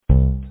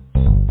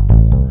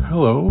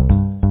Hello.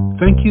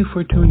 Thank you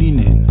for tuning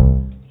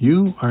in.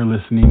 You are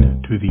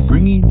listening to the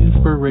Bringing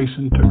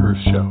Inspiration to Earth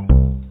show.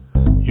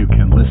 You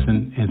can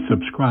listen and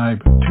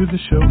subscribe to the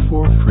show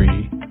for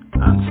free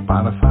on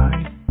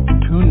Spotify,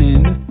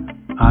 TuneIn,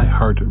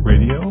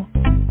 iHeartRadio,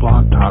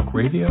 Blog Talk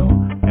Radio,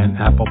 and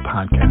Apple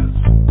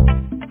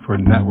Podcasts. For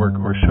network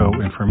or show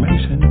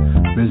information,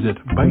 visit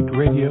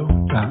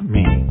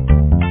biteradio.me.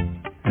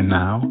 And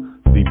now,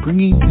 the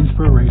Bringing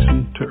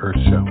Inspiration to Earth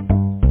show.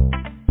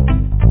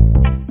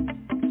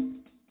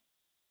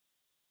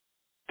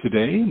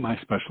 Today, my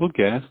special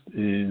guest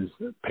is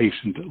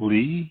patient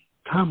Lee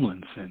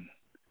Tomlinson.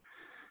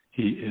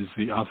 He is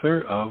the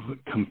author of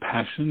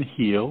Compassion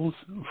Heals: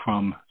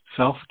 From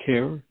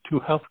Self-Care to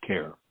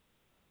Healthcare.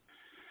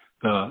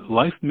 The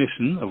life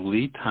mission of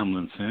Lee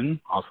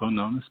Tomlinson, also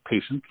known as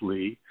Patient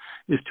Lee,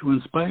 is to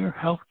inspire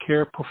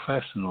healthcare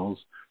professionals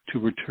to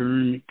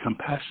return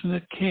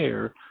compassionate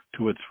care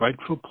to its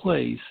rightful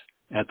place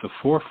at the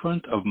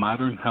forefront of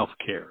modern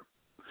healthcare,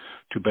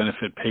 to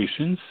benefit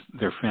patients,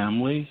 their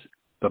families,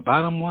 the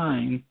bottom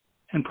line,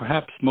 and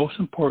perhaps most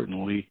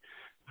importantly,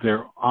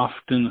 their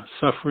often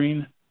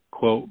suffering,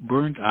 quote,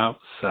 burned out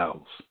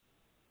selves.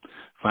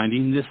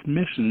 Finding this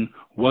mission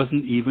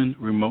wasn't even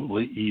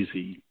remotely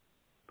easy.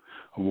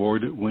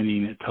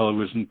 Award-winning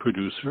television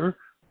producer,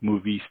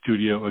 movie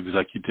studio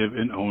executive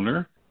and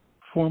owner,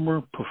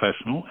 former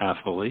professional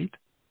athlete,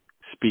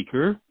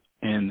 speaker,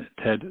 and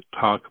TED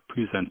Talk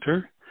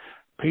presenter,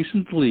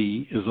 Patient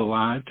Lee is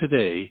alive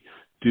today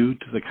due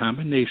to the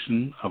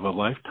combination of a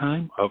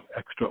lifetime of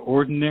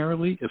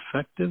extraordinarily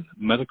effective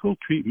medical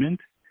treatment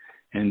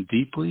and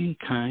deeply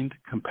kind,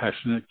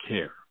 compassionate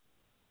care.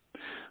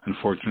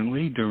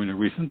 Unfortunately, during a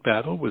recent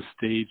battle with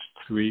stage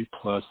 3+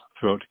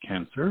 throat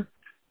cancer,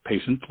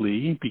 Patient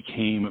Lee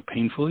became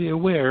painfully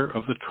aware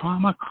of the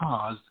trauma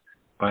caused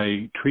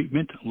by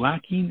treatment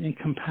lacking in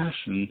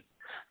compassion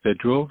that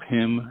drove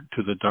him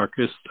to the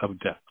darkest of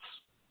depths.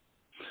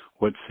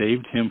 What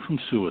saved him from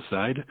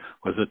suicide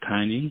was a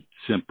tiny,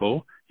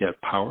 simple,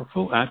 yet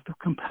powerful act of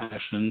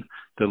compassion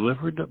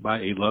delivered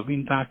by a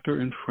loving doctor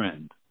and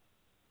friend.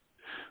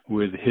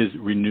 With his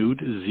renewed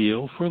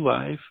zeal for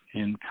life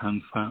and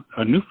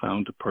a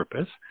newfound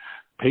purpose,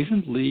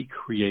 Patient Lee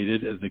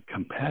created the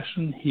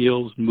Compassion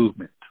Heals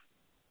movement.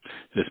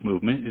 This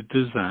movement is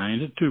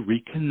designed to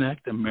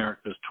reconnect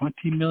America's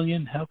 20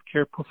 million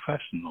healthcare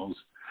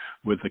professionals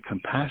with the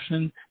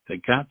compassion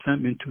that got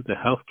them into the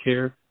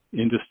healthcare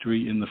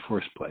industry in the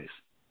first place.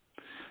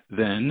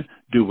 Then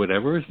do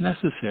whatever is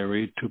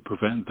necessary to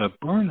prevent the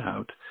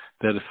burnout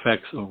that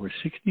affects over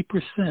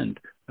 60%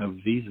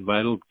 of these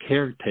vital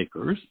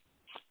caretakers,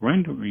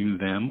 rendering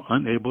them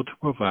unable to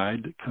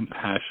provide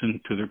compassion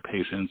to their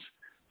patients,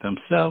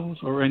 themselves,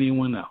 or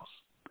anyone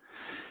else.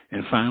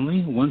 And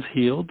finally, once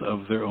healed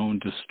of their own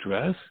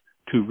distress,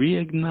 to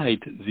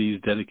reignite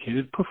these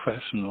dedicated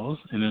professionals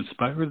and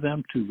inspire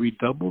them to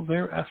redouble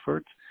their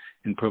efforts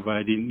in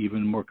providing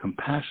even more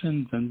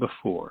compassion than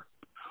before,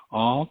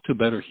 all to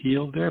better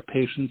heal their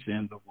patients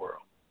and the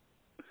world.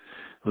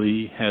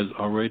 Lee has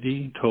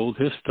already told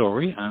his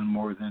story on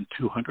more than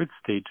 200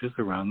 stages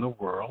around the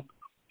world,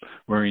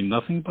 wearing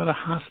nothing but a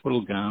hospital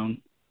gown,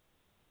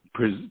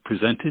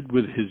 presented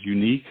with his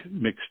unique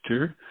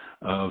mixture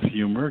of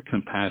humor,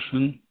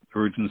 compassion,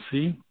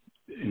 urgency,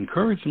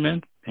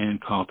 encouragement,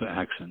 and call to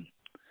action.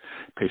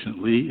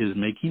 Patient Lee is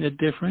making a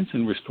difference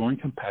in restoring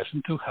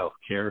compassion to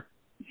healthcare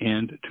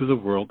and to the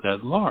world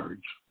at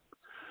large.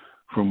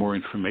 For more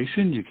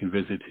information, you can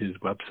visit his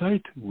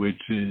website, which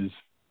is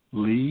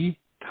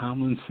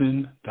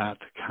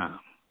leetomlinson.com.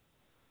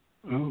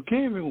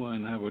 Okay,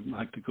 everyone, I would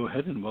like to go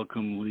ahead and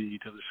welcome Lee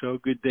to the show.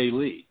 Good day,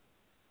 Lee.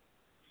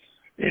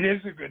 It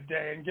is a good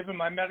day, and given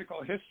my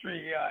medical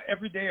history,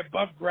 every day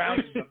above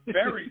ground is a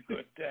very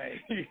good day.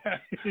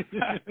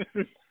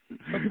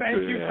 So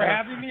thank you for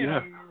having me, and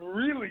I'm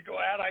really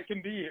glad I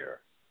can be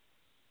here.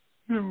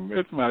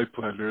 It's my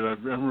pleasure.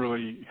 I'm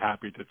really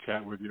happy to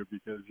chat with you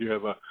because you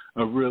have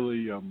a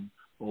really a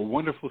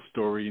wonderful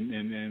story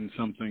and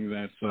something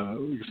that's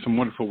some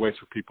wonderful ways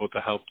for people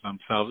to help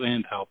themselves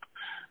and help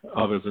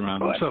others around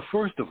them. So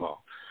first of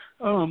all,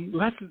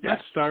 let's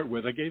start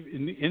with, I gave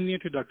in the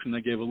introduction, I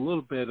gave a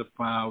little bit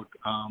about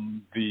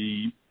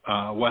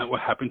what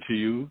happened to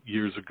you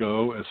years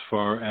ago as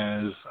far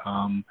as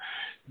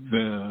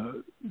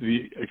the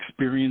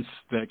experience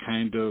that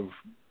kind of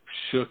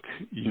shook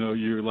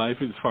your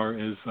life as far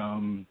as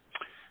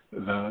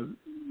the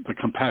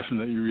compassion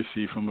that you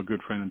received from a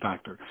good friend and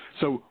doctor.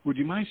 So would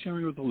you mind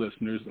sharing with the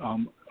listeners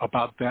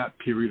about that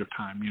period of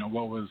time?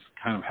 What was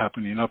kind of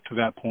happening up to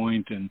that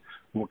point and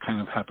what kind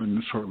of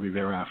happened shortly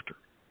thereafter?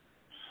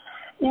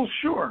 Well,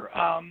 sure.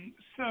 I've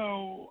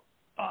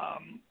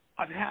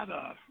had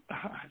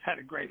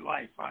a great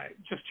life. I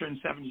just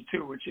turned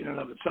 72, which in and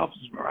of itself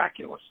is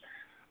miraculous,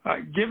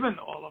 given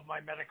all of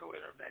my medical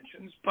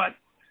interventions. But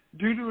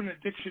due to an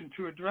addiction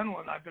to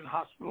adrenaline, I've been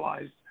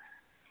hospitalized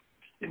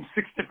in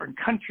 6 different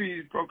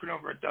countries, broken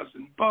over a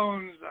dozen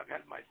bones. I've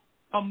had my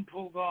thumb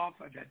pulled off.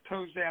 I've had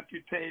toes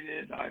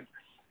amputated. I've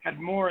had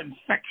more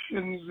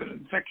infections and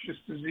infectious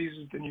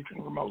diseases than you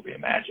can remotely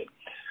imagine.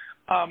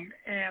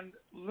 And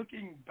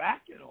looking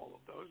back at all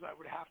of those, I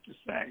would have to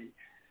say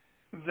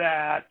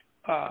that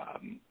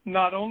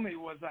not only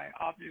was I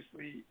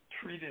obviously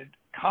treated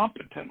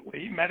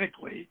competently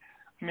medically,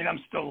 I mean, I'm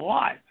still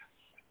alive,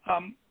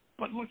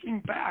 but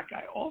looking back,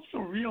 I also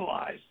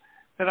realized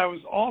that I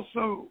was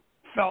also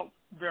felt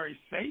very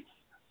safe,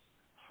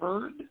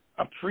 heard,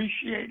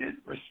 appreciated,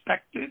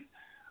 respected,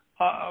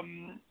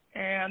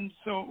 and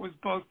so it was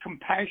both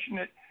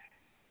compassionate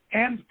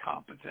and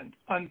competent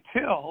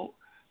until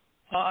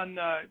on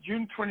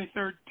June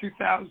 23rd,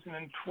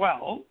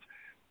 2012,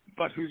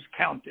 but who's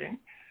counting,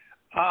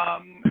 I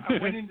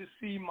went in to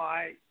see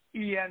my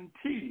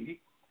ENT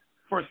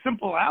for a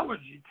simple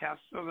allergy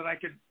test so that I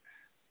could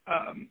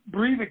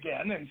breathe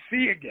again and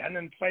see again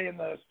and play in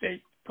the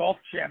state golf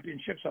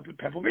championships up at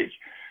Pebble Beach.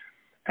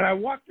 And I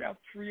walked out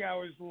 3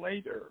 hours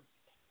later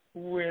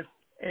with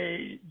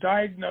a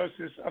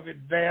diagnosis of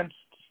advanced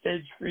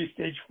stage 3,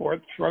 stage 4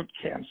 throat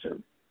cancer.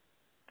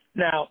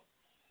 Now,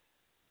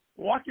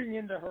 walking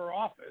into her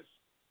office,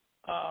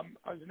 I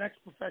was an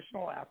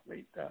ex-professional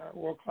athlete,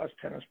 world-class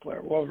tennis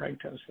player,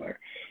 world-ranked tennis player,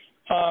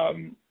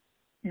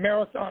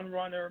 marathon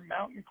runner,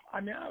 mountain.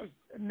 I mean, I was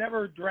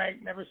never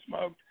drank, never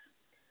smoked.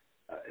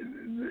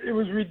 It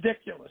was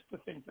ridiculous to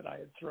think that I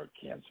had throat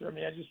cancer. I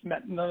mean, I just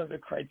met none of the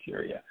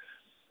criteria,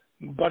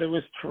 but it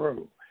was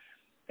true.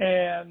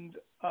 And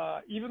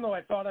even though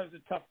I thought I was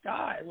a tough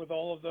guy with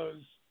all of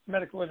those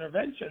medical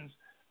interventions,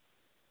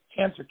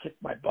 cancer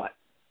kicked my butt.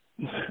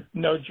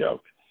 No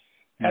joke.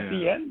 At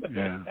the end of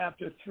it,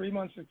 after 3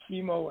 months of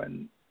chemo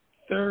and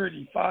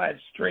 35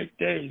 straight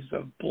days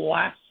of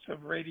blasts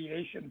of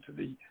radiation to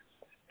the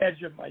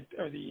edge of my,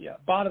 or the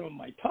bottom of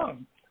my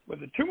tongue, where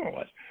the tumor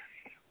was,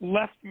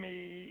 left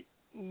me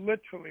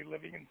literally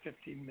living in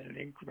 15-minute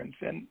increments.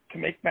 And to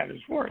make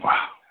matters worse,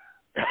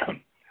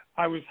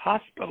 I was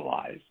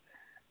hospitalized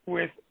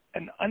with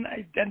an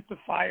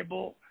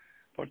unidentifiable,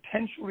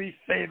 potentially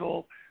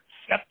fatal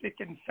septic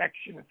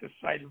infection at the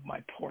site of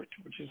my port,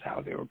 which is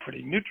how they were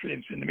putting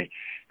nutrients into me,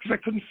 because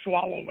I couldn't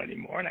swallow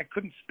anymore and I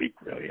couldn't speak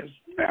really. It was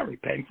very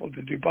painful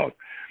to do both.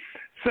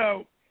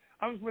 So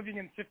I was living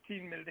in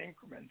 15-minute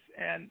increments.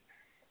 And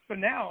so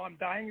now I'm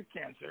dying of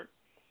cancer,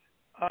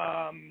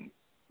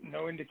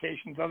 no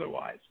indications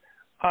otherwise.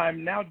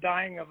 I'm now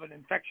dying of an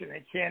infection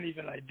I can't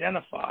even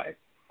identify.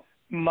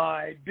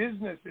 My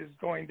business is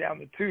going down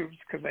the tubes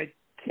because I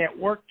can't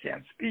work,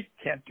 can't speak,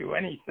 can't do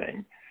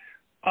anything.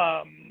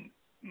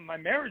 My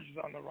marriage is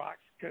on the rocks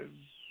because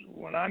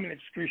when I'm in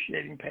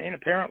excruciating pain,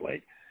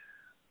 apparently,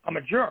 I'm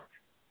a jerk.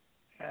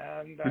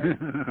 And I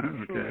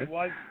truly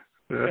was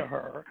to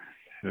her.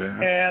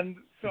 And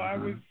so I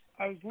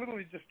was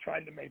literally just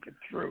trying to make it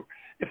through.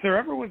 If there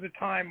ever was a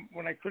time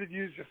when I could have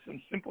used just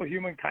some simple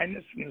human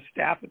kindness from the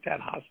staff at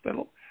that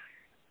hospital,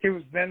 it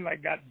was then I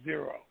got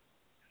zero.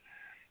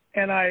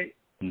 And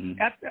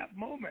at that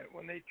moment,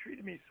 when they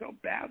treated me so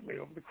badly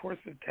over the course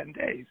of 10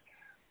 days,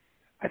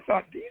 I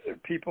thought, these are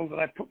people that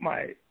I put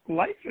my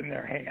life in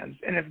their hands.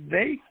 And if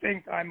they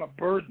think I'm a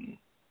burden,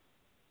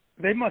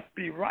 they must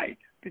be right,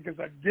 because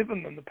I've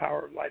given them the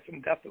power of life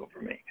and death over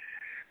me.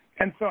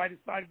 And so I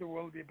decided the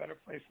world would be a better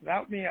place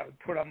without me. I would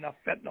put on enough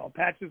fentanyl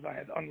patches. I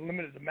had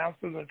unlimited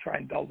amounts of them to try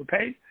and dull the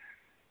pain,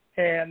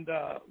 and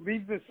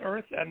leave this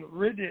earth and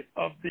rid it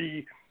of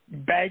the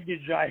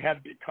baggage I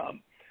had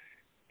become.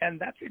 And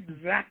that's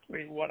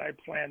exactly what I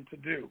planned to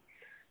do.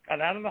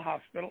 Got out of the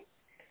hospital,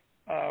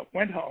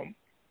 went home,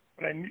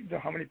 but I didn't know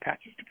how many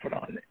patches to put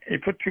on. You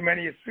put too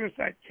many, it's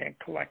suicide. Can't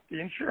collect the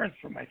insurance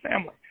from my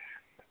family.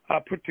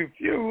 Put too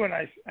few, and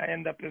I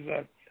end up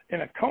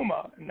in a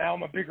coma, and now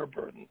I'm a bigger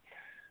burden.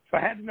 So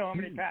I had to know how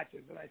many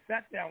patches, and I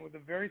sat down with a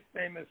very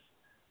famous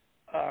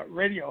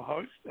radio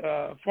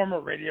host,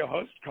 former radio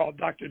host called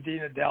Dr.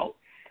 Dean Adele,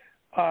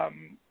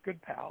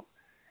 good pal,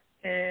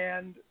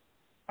 and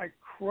I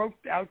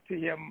croaked out to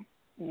him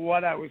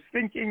what I was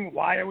thinking,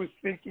 why I was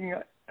thinking,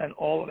 and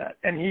all of that.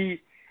 And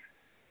he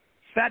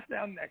sat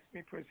down next to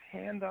me, put his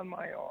hand on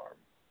my arm,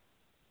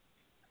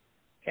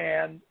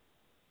 and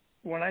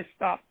when I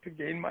stopped to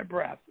gain my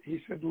breath, he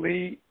said,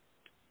 "Lee,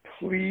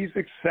 please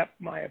accept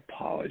my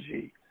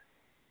apology.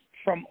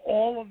 From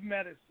all of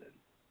medicine,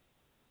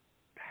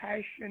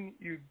 passion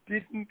you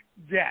didn't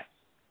get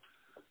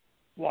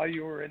while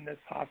you were in this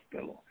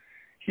hospital."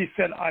 He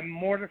said, "I'm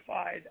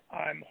mortified,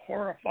 I'm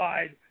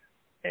horrified,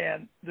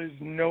 and there's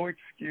no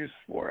excuse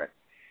for it."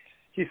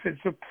 He said,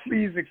 "So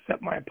please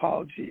accept my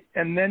apology."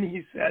 And then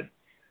he said,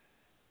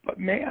 "But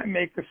may I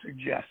make a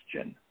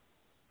suggestion?"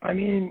 I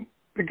mean,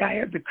 the guy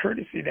had the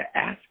courtesy to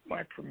ask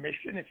my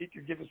permission if he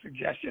could give a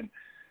suggestion.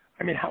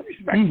 I mean, how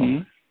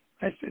respectful.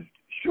 I said,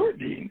 "Sure,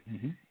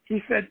 Dean."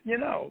 He said, "You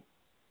know,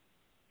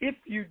 if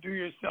you do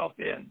yourself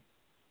in,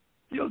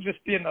 you'll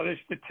just be another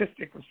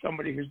statistic of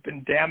somebody who's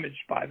been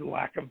damaged by the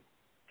lack of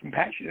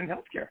compassion in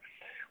healthcare.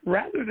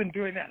 Rather than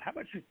doing that, how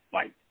about you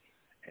fight?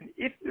 And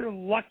if you're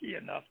lucky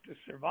enough to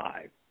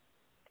survive,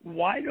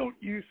 why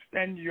don't you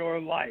spend your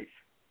life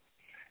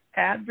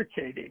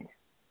advocating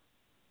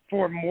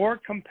for more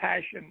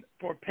compassion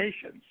for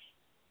patients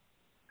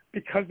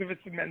because of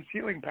its immense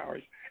healing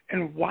powers.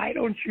 And why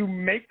don't you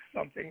make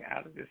something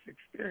out of this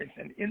experience?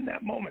 And in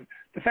that moment,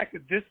 the fact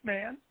that this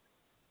man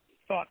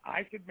thought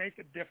I could make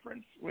a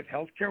difference with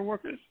healthcare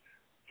workers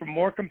for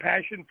more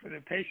compassion for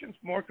their patients,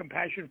 more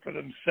compassion for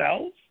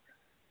themselves,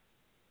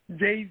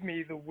 gave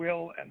me the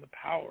will and the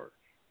power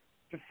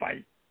to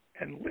fight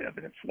and live.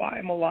 And it's why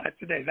I'm alive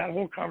today. That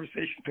whole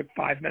conversation took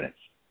 5 minutes.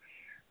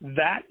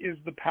 That is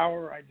the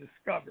power I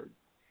discovered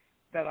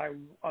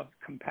of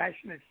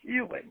compassionate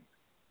healing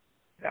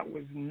that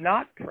was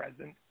not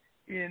present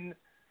in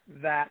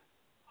that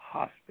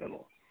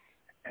hospital.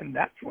 And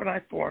that's when I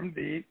formed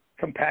the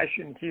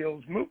Compassion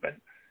Heals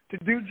movement to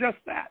do just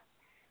that.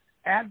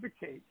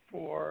 Advocate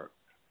for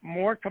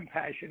more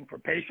compassion for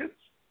patients,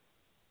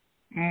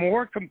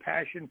 more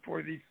compassion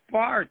for the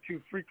far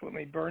too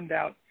frequently burned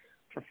out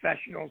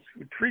professionals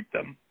who treat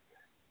them,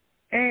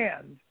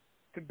 and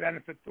to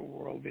benefit the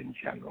world in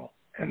general.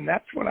 And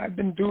that's what I've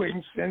been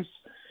doing since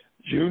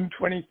June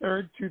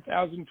 23rd,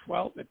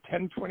 2012 at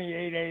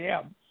 10:28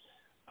 a.m.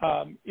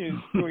 Is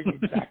doing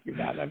exactly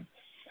that. I've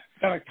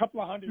done a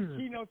couple of hundred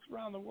keynotes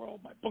around the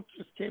world. My book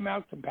just came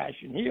out,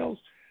 Compassion Heals,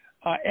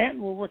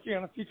 and we're working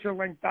on a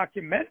feature-length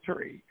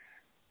documentary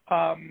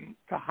to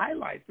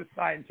highlight the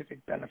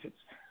scientific benefits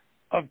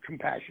of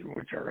compassion,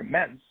 which are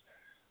immense,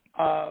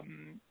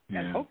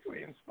 and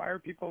hopefully inspire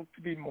people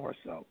to be more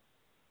so.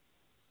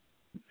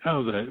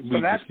 Oh,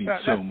 that's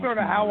sort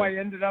of how I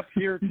ended up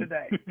here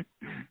today.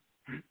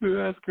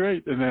 That's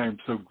great, and I'm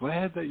so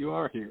glad that you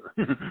are here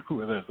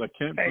with us. I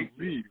can't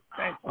believe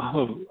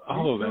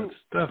all of that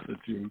stuff that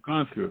you've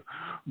gone through.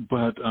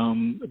 But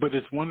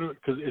it's wonderful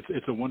because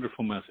it's a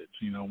wonderful message.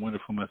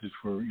 Wonderful message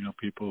for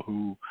people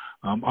who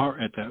are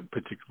at that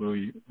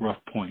particularly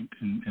rough point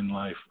in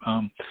life.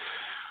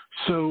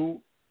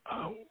 So.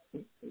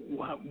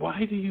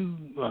 Why do you?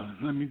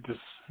 Let me just.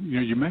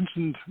 You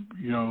mentioned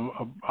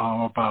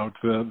about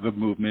the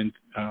movement,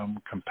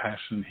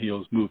 Compassion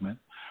Heals movement,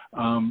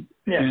 and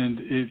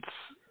its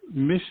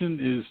mission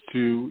is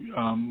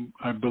to,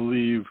 I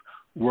believe,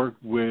 work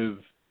with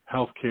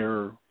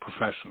healthcare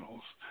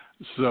professionals.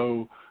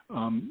 So,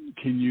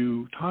 can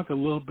you talk a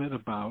little bit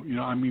about?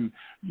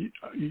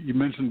 You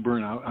mentioned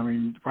burnout.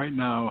 Right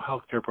now,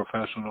 healthcare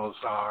professionals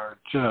are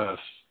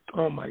just.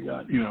 Oh my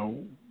God!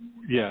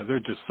 They're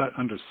just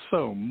under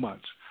so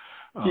much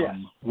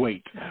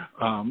weight.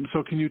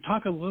 So, can you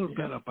talk a little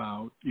bit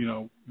about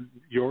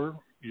your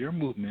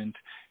movement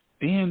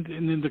and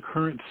in the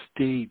current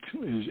state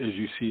as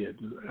you see it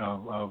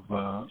of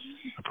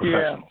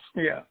professionals?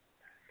 Yeah.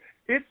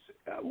 It's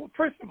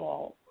first of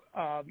all,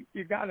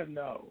 you got to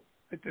know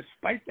that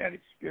despite that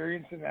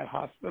experience in that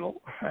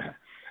hospital,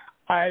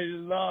 I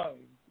love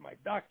my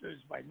doctors,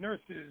 my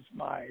nurses,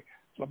 my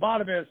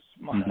phlebotomists,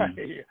 my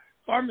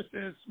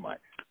pharmacists.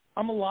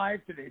 I'm alive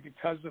today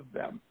because of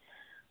them.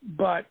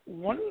 But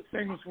one of the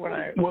things when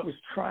I was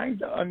trying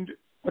to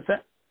what's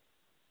that?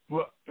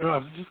 Well, I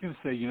was just going to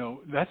say,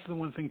 that's the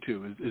one thing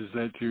too is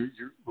that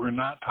we're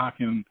not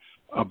talking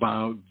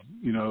about,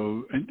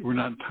 we're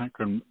not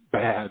talking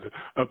bad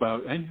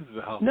about any of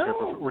the healthcare.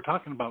 No. We're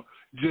talking about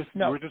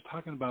we're just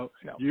talking about,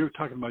 you're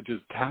talking about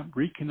just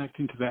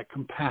reconnecting to that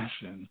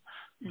compassion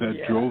that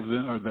drove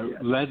them or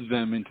that led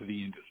them into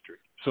the industry.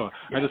 So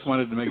I just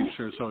wanted to make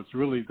sure. So it's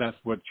really, that's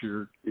what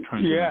you're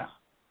trying to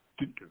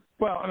do.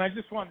 Well, and I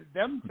just wanted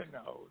them to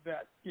know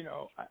that,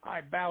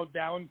 I bowed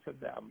down to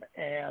them.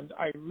 And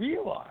I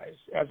realized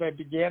as I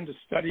began to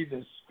study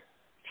this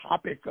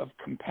topic of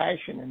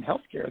compassion in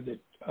healthcare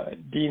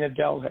that Dean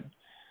Adele had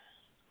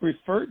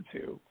referred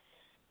to,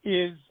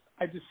 is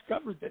I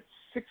discovered that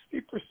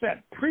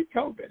 60%,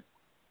 pre-COVID,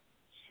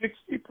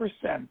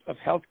 60% of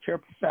healthcare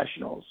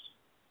professionals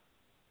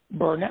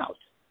burn out.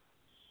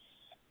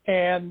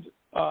 And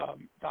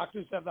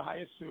doctors have the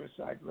highest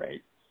suicide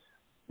rate.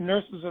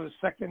 Nurses are the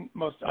second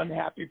most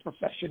unhappy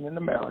profession in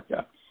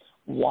America.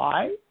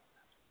 Why?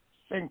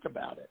 Think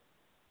about it.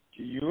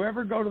 Do you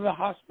ever go to the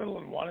hospital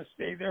and want to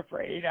stay there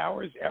for 8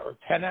 hours or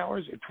 10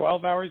 hours or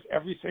 12 hours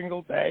every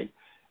single day,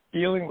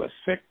 dealing with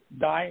sick,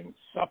 dying,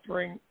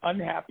 suffering,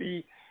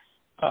 unhappy,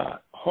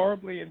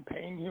 horribly in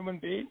pain human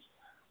beings?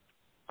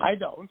 I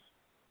don't.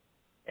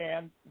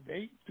 And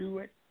they do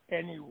it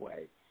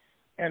anyway.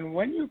 And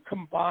when you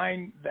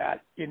combine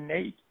that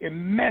innate,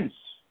 immense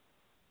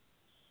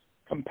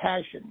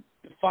compassion,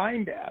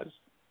 defined as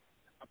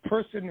a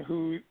person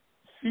who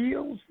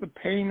feels the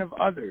pain of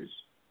others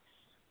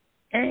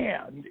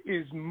and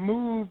is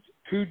moved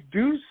to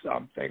do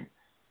something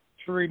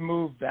to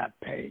remove that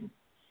pain.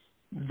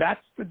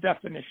 That's the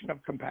definition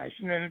of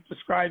compassion, and it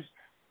describes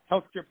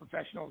healthcare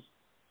professionals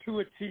to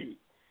a T.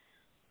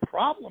 The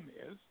problem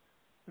is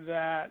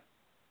that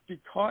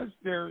because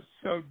they're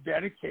so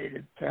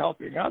dedicated to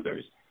helping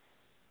others,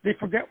 they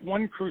forget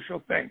one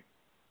crucial thing.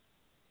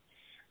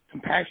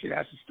 Compassion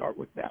has to start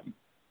with them.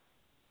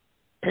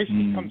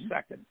 Patient comes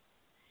second.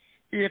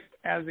 If,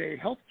 as a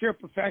healthcare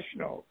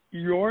professional,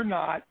 you're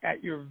not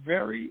at your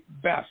very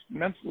best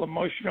mental,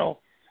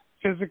 emotional,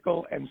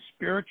 physical, and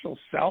spiritual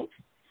self,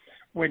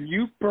 When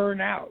you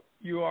burn out,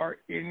 you are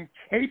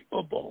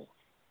incapable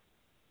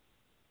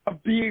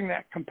of being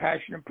that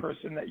compassionate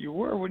person that you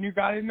were when you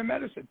got into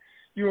medicine.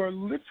 You are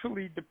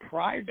literally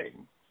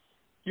depriving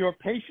your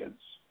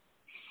patients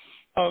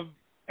of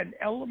an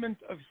element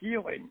of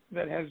healing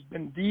that has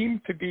been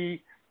deemed to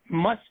be,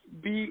 must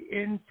be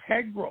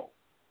integral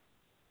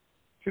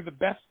to the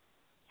best,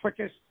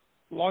 quickest,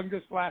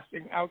 longest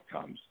lasting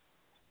outcomes.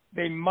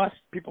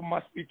 People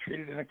must be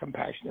treated in a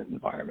compassionate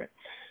environment.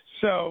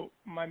 So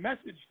my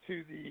message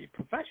to the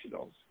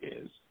professionals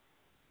is,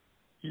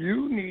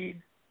 you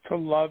need to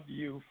love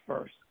you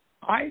first.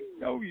 I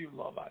know you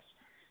love us,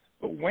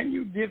 but when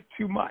you give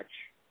too much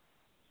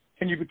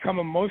and you become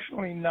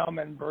emotionally numb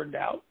and burned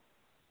out,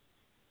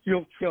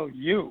 you'll kill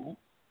you.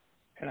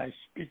 And I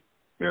speak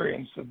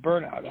experience of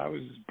burnout. I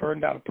was as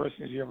burned out a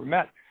person as you ever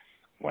met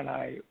when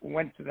I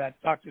went to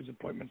that doctor's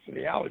appointment for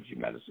the allergy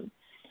medicine.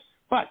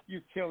 But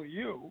you kill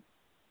you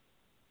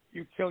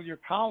kill your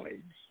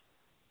colleagues,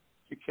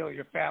 you kill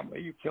your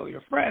family, you kill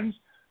your friends.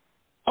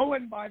 Oh,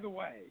 and by the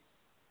way,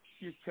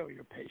 you kill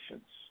your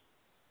patients.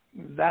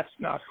 That's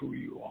not who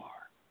you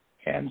are.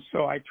 And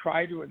so I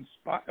try to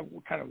inspire,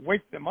 kind of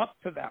wake them up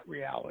to that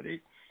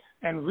reality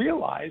and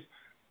realize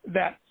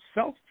that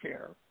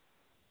self-care,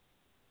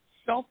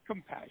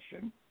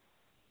 self-compassion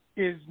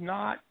is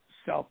not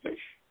selfish.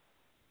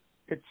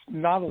 It's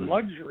not a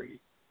luxury.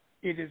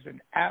 It is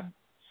an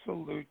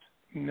absolute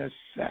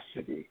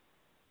necessity.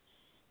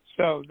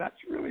 So that's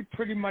really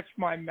pretty much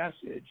my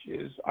message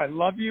is I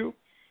love you,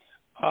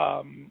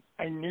 I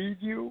need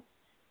you,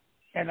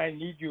 and I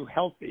need you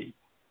healthy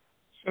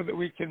so that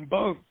we can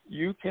both,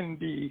 you can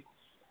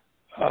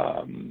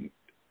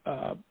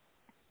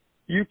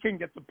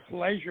get the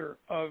pleasure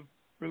of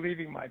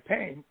relieving my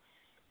pain,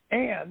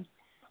 and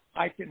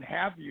I can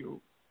have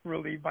you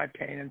relieve my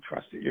pain and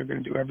trust that you're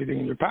going to do everything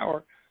in your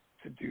power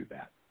to do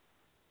that.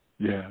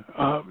 Yeah,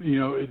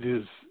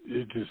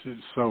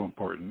 it's so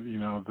important,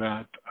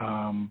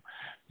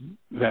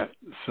 that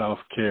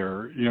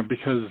self-care,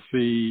 because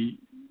the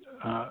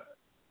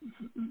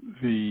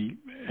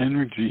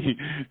energy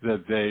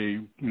that they,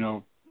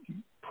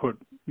 put,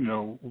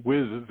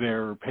 with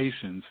their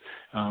patients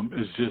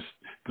is just,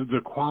 the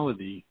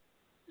quality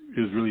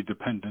is really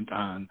dependent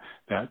on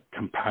that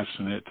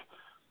compassionate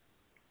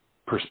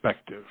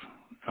perspective.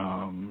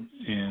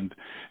 And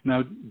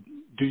now,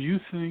 do you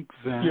think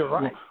that you're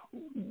right?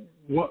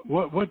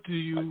 What would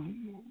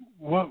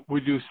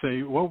you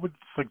say? What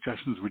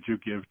suggestions would you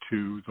give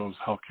to those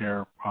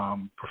healthcare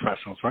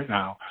professionals right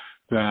now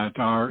that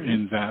are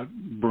in that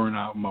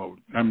burnout mode?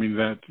 I mean,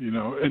 that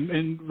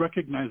and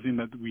recognizing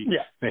that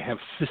they have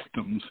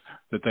systems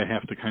that they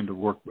have to kind of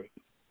work with.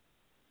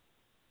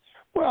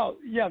 Well,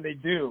 yeah, they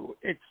do.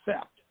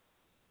 Except,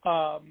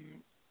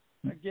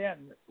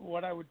 again,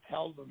 what I would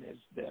tell them is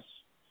this: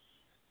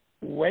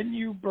 when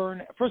you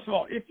first of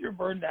all, if you're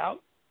burned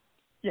out,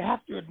 you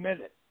have to admit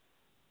it.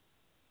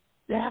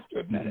 You have to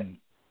admit it.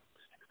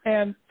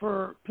 And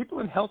for people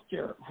in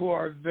healthcare who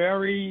are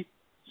very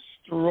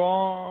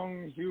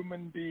strong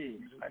human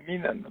beings, and I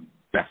mean that in the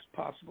best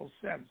possible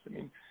sense. I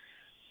mean,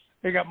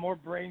 they got more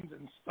brains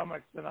and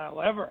stomachs than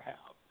I'll ever have.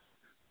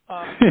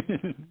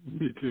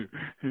 Me too.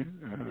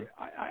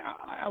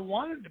 I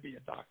wanted to be a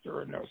doctor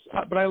or a nurse,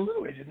 but I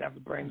literally didn't have the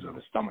brains or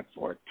the stomach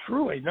for it.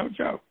 Truly, no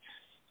joke.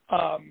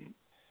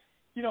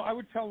 I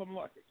would tell them,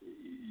 look,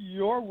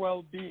 your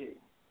well-being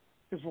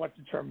is what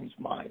determines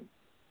mine.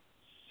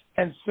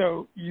 And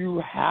so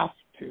you have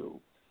to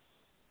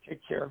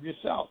take care of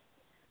yourself.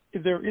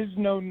 There is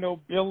no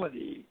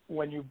nobility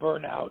when you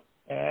burn out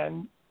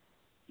and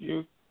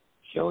you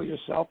kill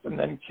yourself and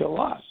then kill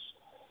us.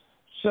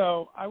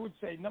 So I would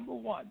say, number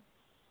one,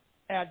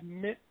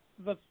 admit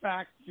the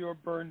fact you're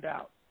burned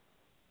out.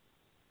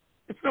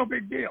 It's no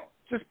big deal.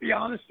 Just be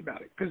honest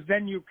about it, because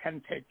then you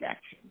can take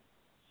action.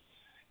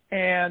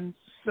 And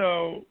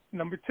so,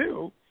 number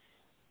two,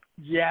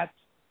 get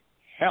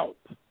help.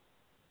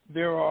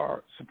 There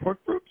are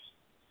support groups.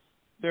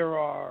 There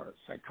are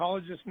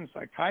psychologists and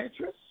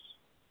psychiatrists.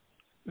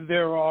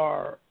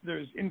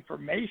 There's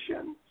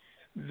information.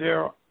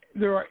 There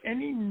are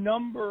any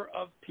number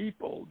of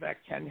people that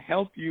can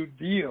help you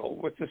deal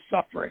with the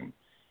suffering,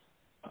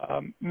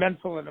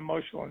 mental and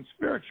emotional and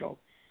spiritual,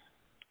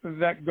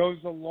 that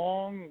goes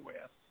along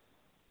with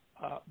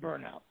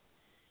burnout.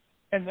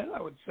 And then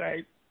I would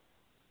say,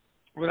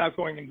 without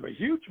going into a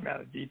huge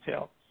amount of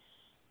detail,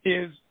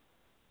 is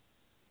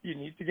you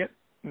need to get,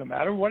 no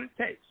matter what it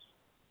takes,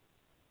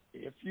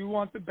 if you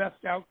want the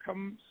best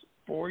outcomes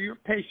for your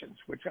patients,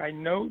 which I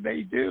know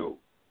they do,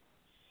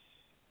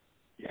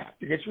 you have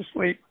to get your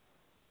sleep.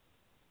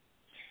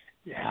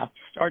 You have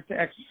to start to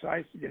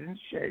exercise to get into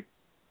shape.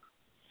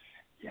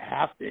 You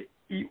have to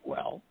eat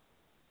well.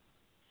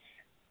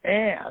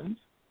 And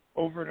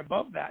over and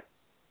above that,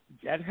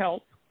 get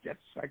help, get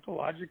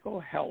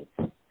psychological help.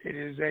 It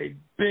is a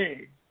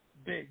big,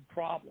 big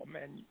problem,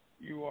 and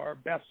you are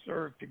best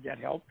served to get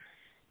help.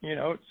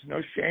 It's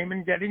no shame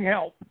in getting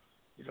help.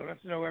 You don't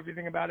have to know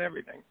everything about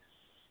everything.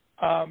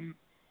 And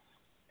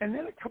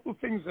then a couple of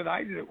things that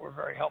I did that were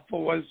very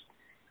helpful was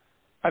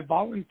I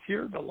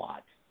volunteered a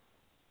lot.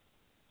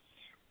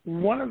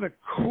 One of the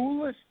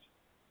coolest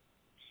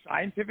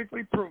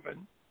scientifically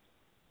proven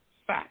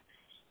facts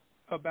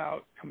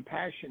about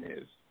compassion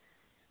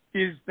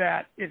is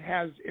that it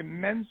has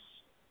immense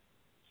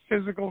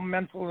physical,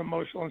 mental,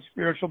 emotional, and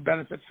spiritual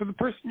benefits for the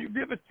person you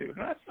give it to.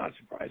 Now, that's not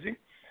surprising.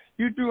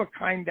 You do a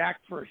kind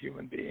act for a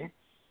human being,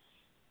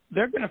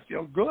 they're going to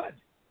feel good.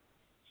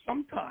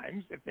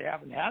 Sometimes, if they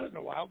haven't had it in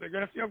a while, they're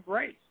going to feel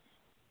great.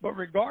 But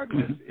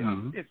regardless,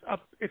 it's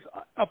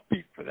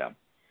upbeat for them.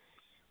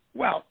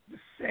 Well,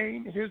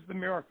 here's the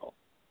miracle.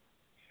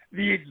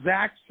 The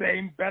exact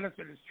same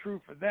benefit is true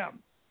for them.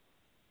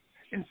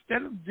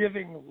 Instead of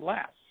giving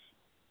less,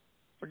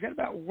 forget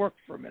about work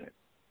for a minute.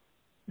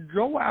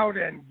 Go out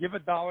and give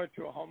 $1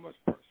 to a homeless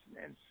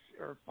person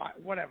or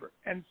whatever,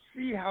 and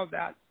see how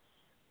that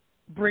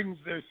brings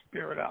their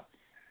spirit up.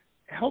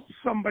 Help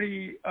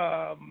somebody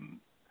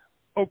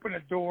open a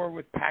door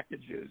with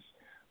packages.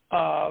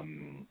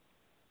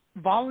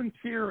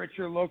 Volunteer at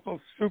your local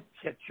soup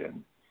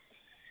kitchen.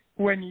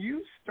 When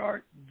you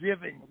start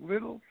giving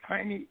little,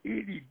 tiny,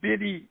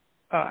 itty-bitty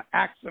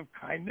acts of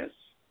kindness,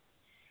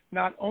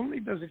 not only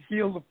does it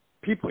heal the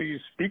people you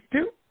speak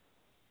to,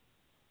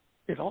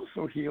 it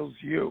also heals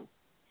you.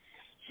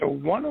 So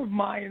one of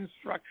my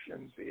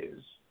instructions is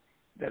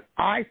that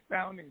I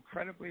found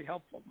incredibly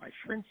helpful. My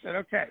shrink said,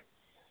 okay,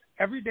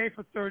 every day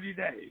for 30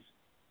 days,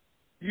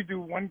 you do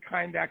one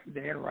kind act a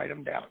day and write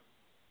them down.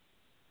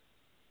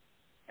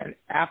 And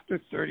after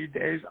 30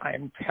 days, I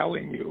am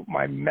telling you,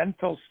 my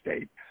mental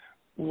state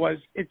was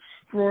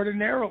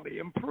extraordinarily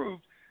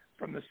improved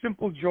from the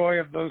simple joy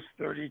of those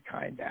 30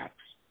 kind acts.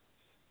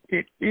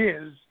 It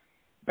is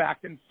back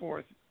and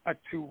forth a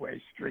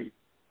two-way street.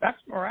 That's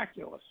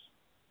miraculous.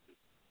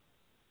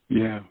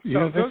 Yeah,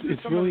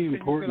 it's really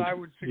important. That I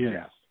would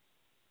suggest.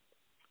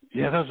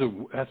 Yeah,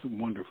 that's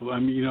wonderful. I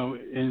mean,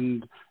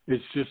 and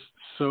it's just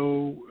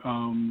so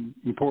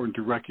important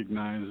to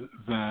recognize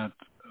that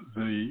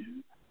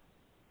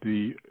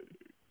the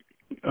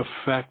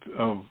effect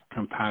of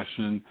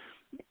compassion,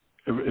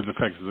 it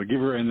affects the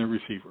giver and the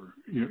receiver,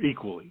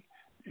 equally,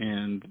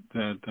 and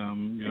that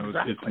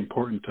exactly. it's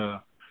important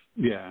to.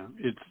 Yeah,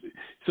 it's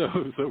so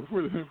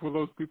for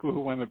those people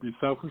who want to be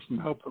selfish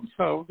and help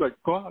themselves, like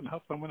go out and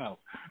help someone else,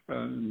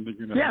 and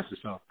you're going to help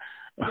yourself.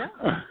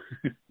 Yeah,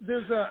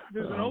 there's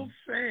an old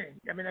saying.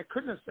 I mean, I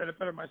couldn't have said it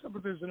better myself,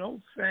 but there's an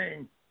old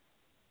saying: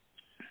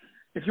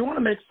 if you want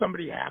to make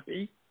somebody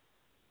happy,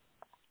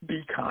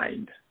 be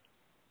kind.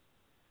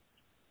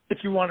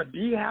 If you want to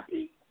be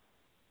happy,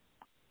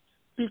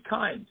 be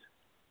kind.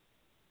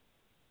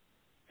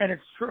 And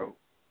it's true.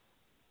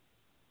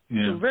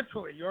 Yeah. So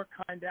literally, your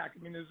kind act.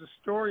 I mean, there's a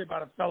story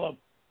about a fellow.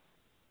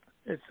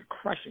 It's a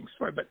crushing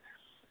story, but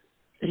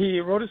he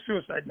wrote a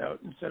suicide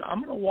note and said, I'm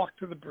going to walk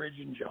to the bridge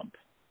and jump.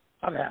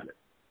 I've had it.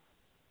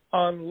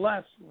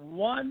 Unless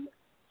one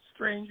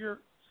stranger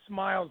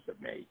smiles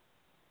at me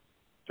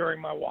during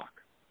my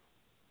walk.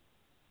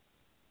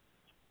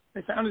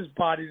 They found his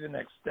body the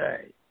next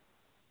day.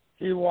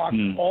 He walked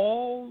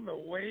all the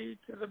way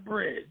to the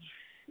bridge,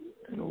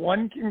 and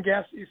one can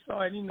guess he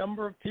saw any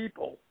number of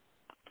people,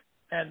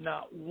 and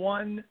not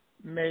one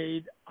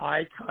made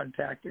eye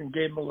contact and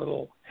gave him a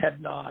little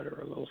head nod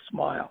or a little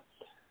smile.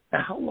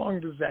 Now, how long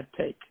does that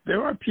take?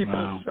 There are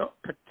people,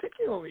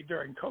 particularly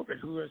during COVID,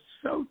 who are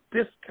so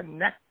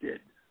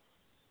disconnected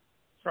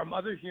from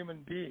other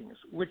human beings,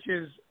 which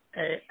is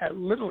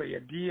literally a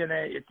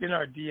DNA. It's in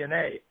our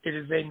DNA. It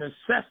is a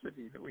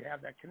necessity that we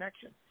have that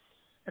connection.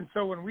 And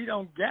so when we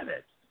don't get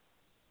it,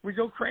 we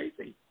go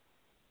crazy.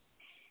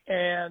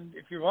 And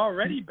if you've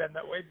already been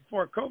that way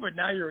before COVID,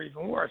 now you're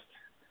even worse.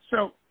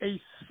 So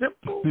a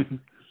simple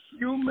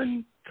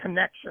human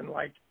connection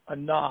like a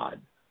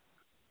nod,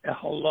 a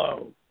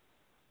hello,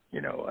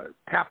 a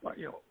tap,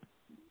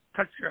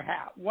 touch your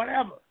hat,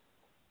 whatever,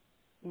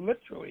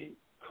 literally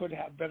could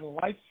have been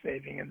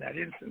life-saving in that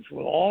instance.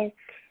 Will all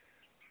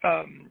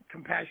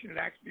compassionate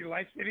acts be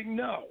life-saving?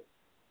 No.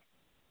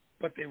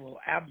 But they will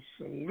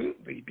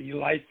absolutely be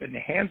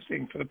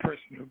life-enhancing for the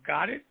person who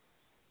got it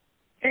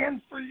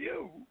and for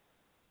you,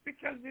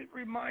 because it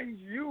reminds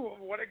you of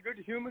what a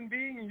good human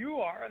being you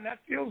are, and that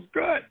feels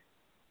good.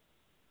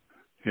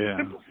 Yeah.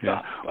 Simple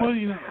stuff, but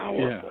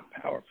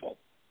powerful.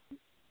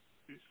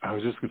 I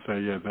was just going to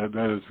say,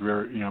 that is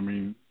very,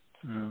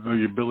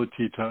 the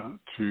ability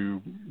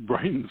to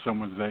brighten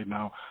someone's day.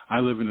 Now, I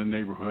live in a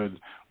neighborhood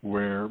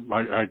where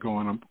I go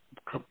on a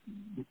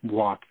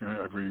walk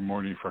every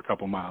morning for a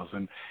couple miles,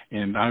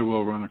 and I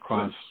will run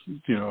across,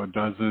 a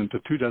dozen to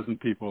 24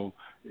 people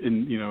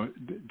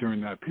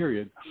during that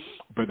period,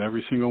 but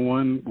every single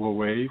one will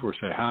wave or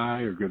say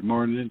hi or good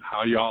morning,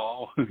 how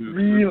y'all?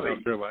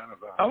 Really?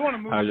 I want to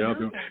move. How y'all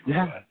doing?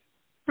 Yeah.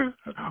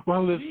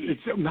 Well,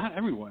 it's not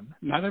everyone.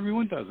 Not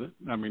everyone does it.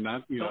 I mean,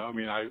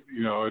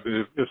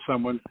 if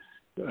someone,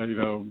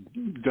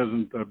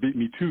 doesn't beat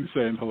me to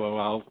saying hello,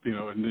 I'll,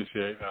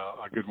 initiate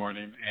a good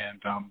morning, and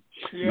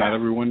not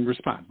everyone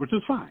responds, which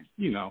is fine,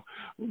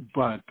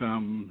 but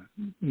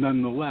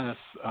nonetheless,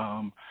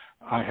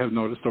 I have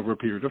noticed over a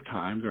period of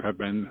time there have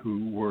been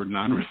who were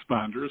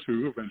non-responders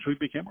who eventually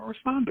became a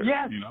responder,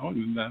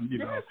 and then,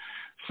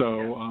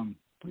 so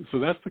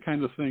that's the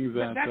kind of thing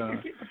that...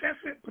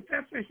 But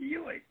that's a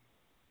healing.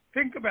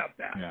 Think about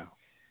that. Yeah.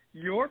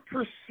 Your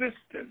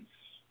persistence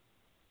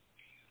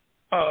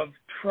of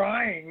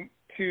trying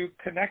to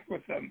connect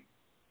with them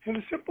for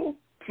the simple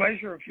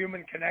pleasure of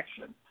human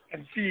connection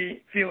and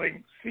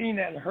feeling seen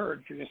and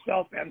heard for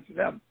yourself and for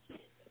them,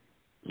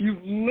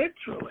 you've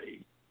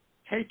literally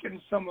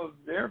taken some of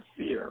their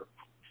fear,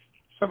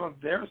 some of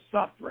their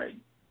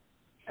suffering,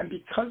 and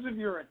because of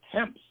your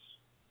attempts,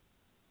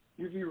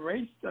 you've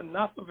erased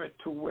enough of it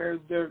to where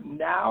they're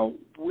now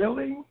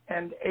willing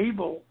and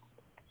able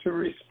to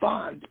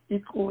respond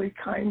equally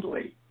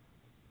kindly.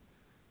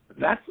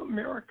 That's a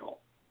miracle.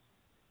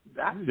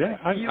 That's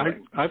a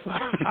healing.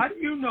 How do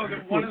you know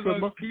that one of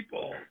those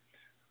people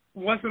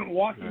wasn't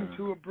walking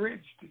to a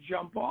bridge to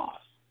jump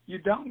off? You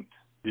don't.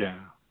 Yeah.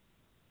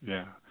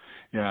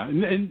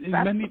 And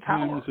many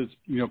times it's,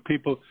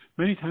 people,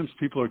 many times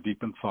people are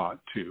deep in thought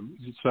too.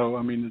 So,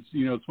 I mean, it's,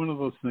 it's one of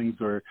those things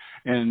where,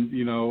 and,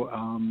 you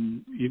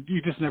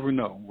just never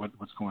know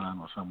what's going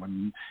on with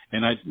someone.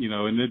 And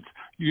and it's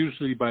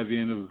usually by the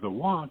end of the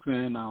walk,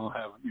 then I'll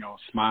have,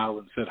 smile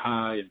and said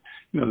hi,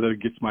 and, that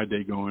gets my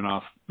day going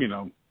off,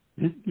 in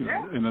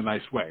a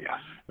nice way. Yeah.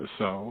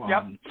 So,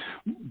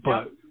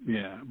 but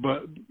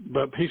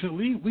Patient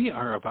Lee, we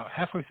are about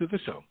halfway through the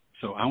show.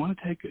 So I want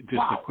to take just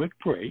a quick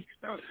break.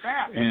 That was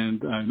fast.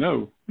 And I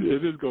know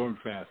it is going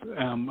fast.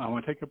 I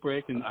want to take a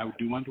break, and I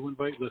do want to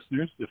invite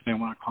listeners, if they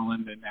want to call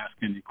in and ask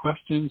any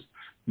questions,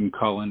 you can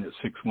call in at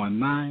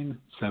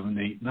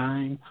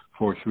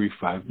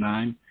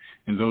 619-789-4359.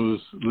 And those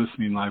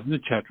listening live in the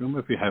chat room,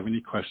 if you have any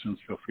questions,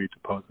 feel free to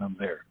post them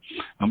there.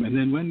 And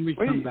then when we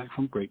come back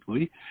from break,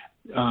 Lee,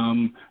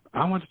 I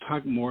want to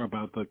talk more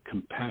about the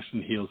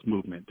Compassion Heals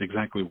movement,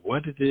 exactly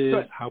what it is,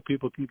 how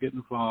people can get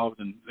involved,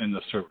 and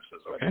the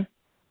services, okay?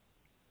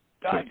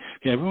 Okay,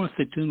 everyone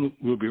stay tuned.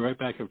 We'll be right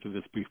back after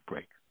this brief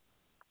break.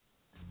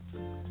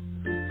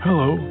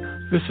 Hello,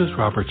 this is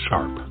Robert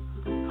Sharp.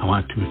 I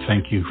want to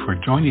thank you for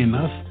joining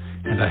us,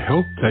 and I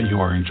hope that you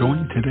are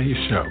enjoying today's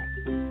show.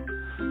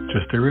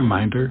 Just a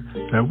reminder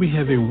that we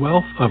have a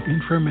wealth of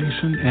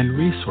information and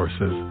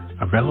resources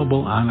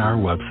available on our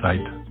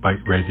website,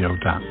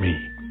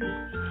 biteradio.me.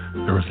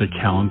 There is a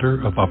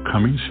calendar of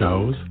upcoming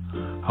shows,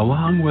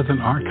 along with an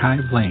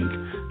archive link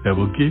that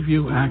will give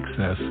you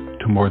access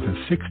to more than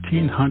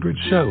 1,600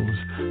 shows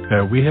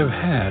that we have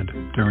had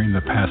during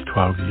the past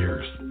 12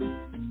 years.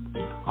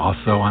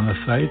 Also on the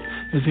site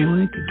is a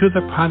link to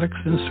the products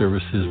and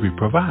services we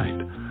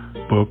provide: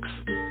 books,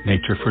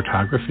 nature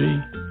photography,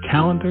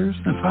 calendars,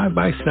 and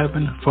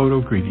 5x7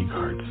 photo greeting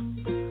cards.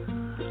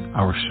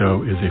 Our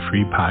show is a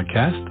free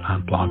podcast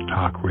on Blog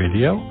Talk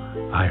Radio,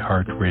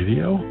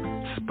 iHeartRadio,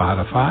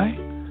 Spotify,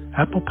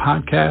 Apple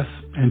Podcasts,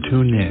 and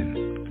TuneIn.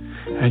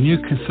 And you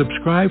can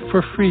subscribe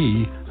for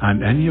free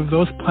on any of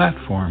those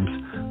platforms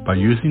by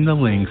using the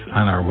links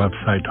on our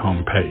website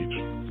homepage.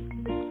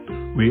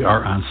 We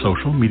are on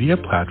social media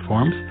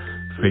platforms,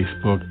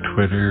 Facebook,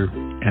 Twitter,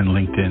 and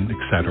LinkedIn,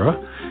 etc.,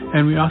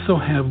 and we also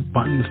have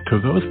buttons to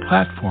those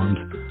platforms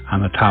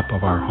on the top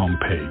of our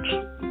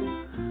homepage.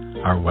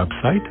 Our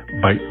website,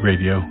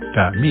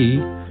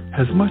 biteradio.me,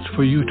 has much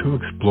for you to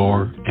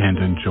explore and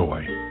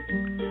enjoy.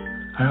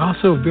 I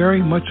also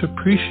very much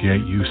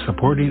appreciate you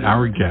supporting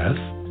our guests,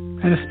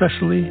 and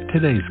especially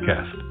today's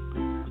guest.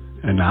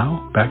 And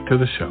now, back to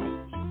the show.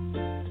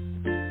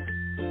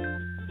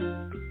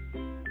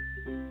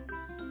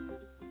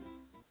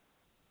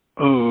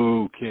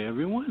 Okay,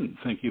 everyone,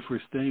 thank you for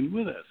staying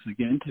with us.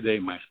 Again, today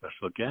my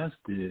special guest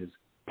is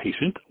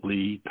Patient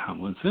Lee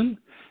Tomlinson,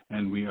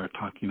 and we are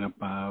talking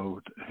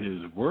about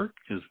his work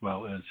as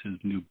well as his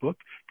new book,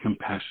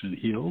 Compassion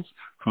Heals,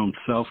 From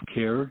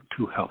Self-Care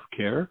to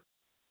Healthcare.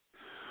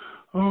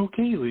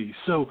 Okay, Lee,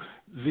 so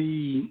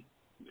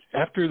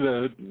after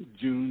the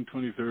June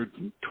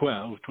 23rd,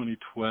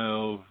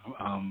 2012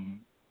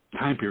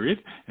 time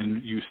period,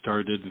 and you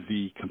started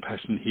the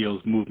Compassion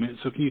Heals movement.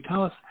 So can you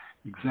tell us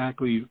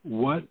exactly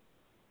what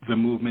the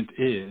movement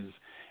is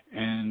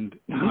and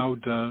how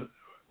does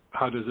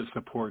it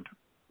support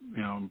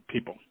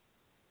people?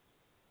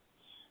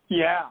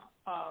 Yeah.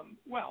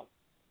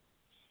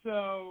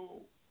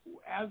 So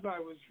as I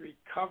was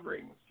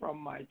recovering from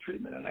my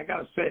treatment, and I got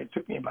to say, it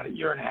took me about 1.5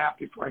 years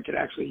before I could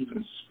actually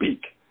even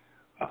speak,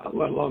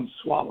 let alone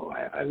swallow.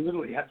 I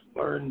literally had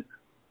to learn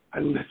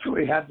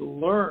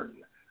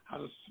how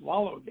to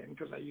swallow again,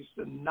 because I used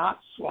to not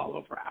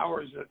swallow for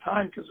hours at a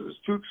time because it was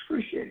too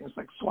excruciating. It's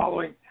like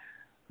swallowing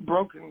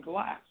broken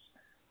glass.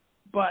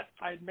 But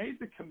I made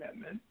the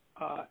commitment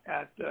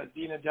at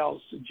Dean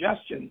Adele's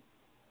suggestion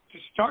to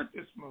start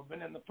this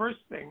movement, and the first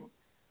thing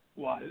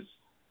was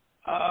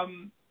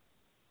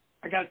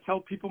I got to tell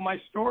people my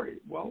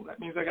story. Well, that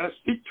means I got to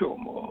speak to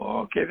them.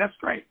 Okay, that's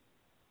great.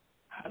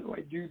 how do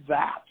I do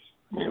that?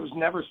 I mean, it was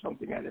never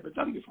something I'd ever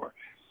done before.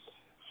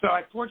 So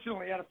I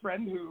fortunately had a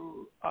friend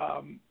who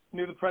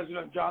knew the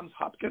president of Johns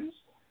Hopkins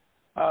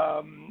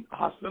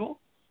Hospital,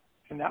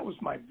 and that was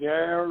my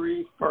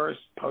very first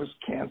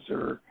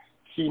post-cancer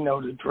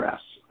keynote address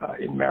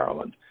in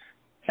Maryland.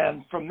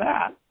 And from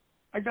that,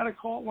 I got a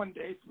call one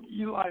day from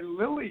Eli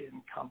Lilly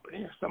and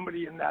Company,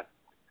 somebody in that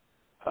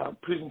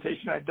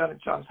presentation I'd done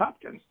at Johns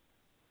Hopkins,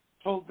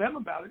 told them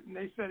about it, and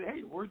they said,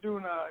 hey, we're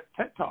doing a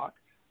TED Talk.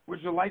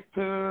 Would you like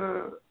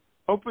to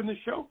open the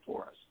show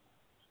for us?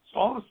 So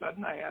all of a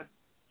sudden I had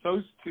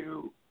those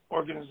two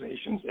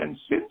organizations, and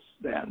since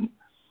then,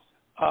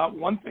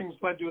 one thing's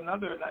led to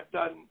another, and I've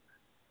done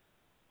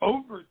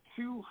over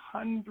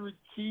 200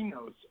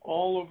 keynotes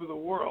all over the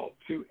world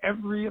to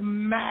every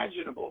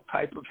imaginable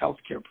type of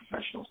healthcare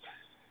professionals.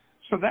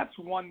 So that's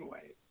one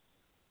way.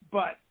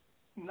 But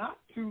not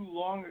too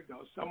long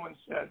ago, someone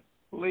said,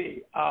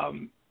 Lee,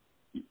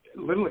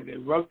 literally they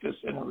wrote this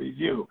in a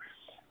review,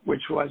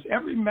 which was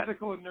every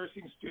medical and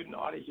nursing student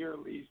ought to hear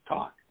Lee's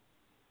talk.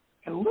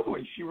 And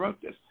literally she wrote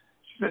this.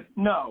 She said,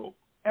 no,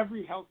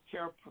 every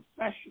healthcare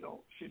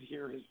professional should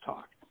hear his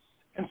talk.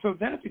 And so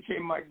then it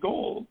became my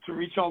goal to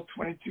reach all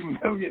 22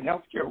 million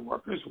healthcare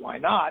workers. Why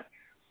not?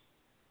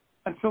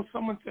 Until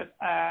someone said,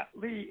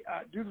 Lee,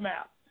 do the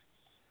math.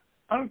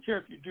 I don't care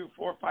if you do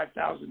 4,000 or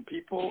 5,000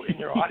 people in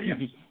your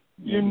audience.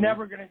 You're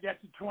never going to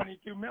get to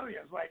 22 million.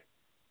 It's like,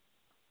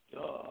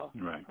 duh,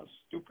 right. How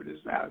stupid is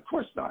that? Of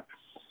course not.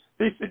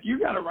 They said, you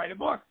got to write a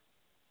book.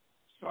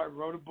 So I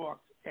wrote a book,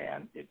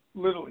 and it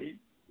literally,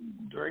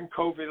 during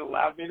COVID,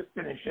 allowed me to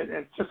finish it, and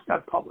it just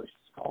got published.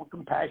 It's called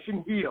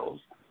Compassion Heals,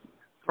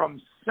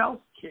 From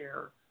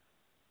Self-Care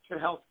to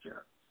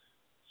Healthcare.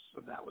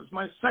 So that was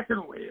my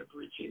second way of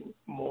reaching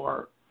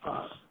more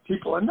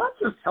people, and not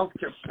just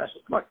healthcare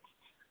professionals. Look,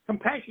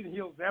 compassion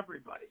heals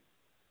everybody.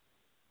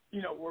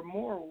 You know, we're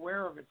more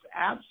aware of its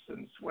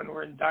absence when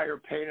we're in dire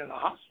pain in a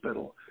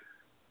hospital,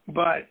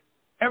 but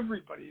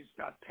everybody's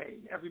got pain.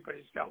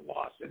 Everybody's got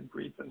loss and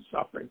grief and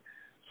suffering.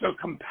 So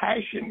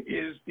compassion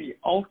is the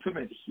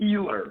ultimate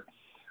healer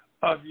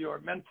of your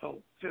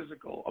mental,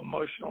 physical,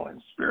 emotional,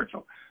 and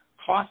spiritual.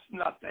 Costs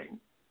nothing,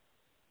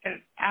 and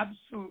it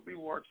absolutely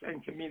works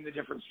and can mean the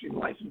difference between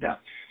life and death.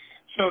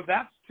 So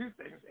that's two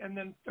things. And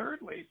then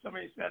thirdly,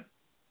 somebody said,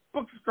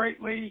 book's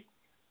great, Lee.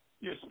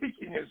 Your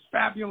speaking is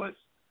fabulous.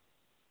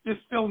 You're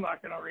still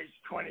not going to reach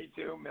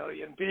 22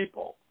 million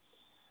people.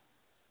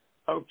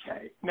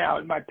 Okay. Now,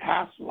 in my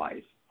past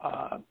life,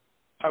 I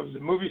was a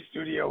movie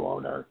studio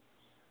owner,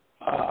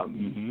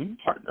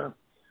 partner.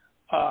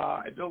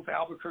 I built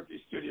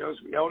Albuquerque Studios.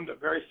 We owned a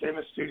very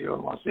famous studio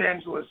in Los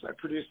Angeles. I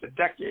produced a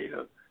decade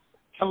of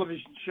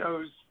television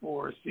shows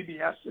for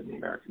CBS and the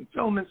American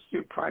Film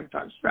Institute,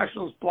 primetime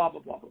specials, blah,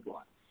 blah, blah, blah,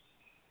 blah.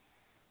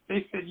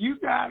 They said, you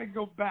got to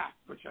go back,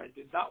 which I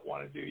did not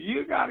want to do.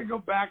 You got to go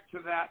back to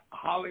that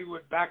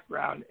Hollywood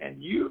background,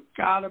 and you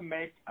got to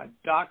make a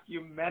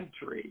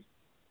documentary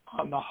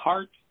on the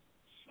heart,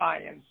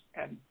 science,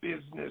 and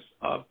business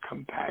of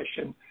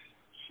compassion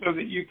so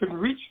that you can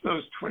reach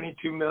those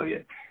 22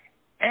 million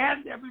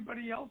and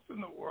everybody else in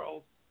the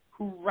world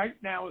who right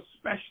now,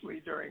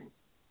 especially during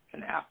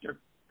and after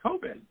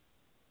COVID,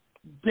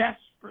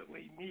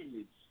 desperately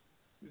needs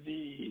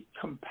the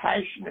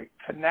compassionate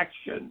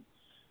connection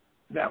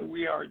that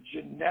we are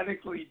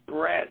genetically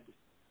bred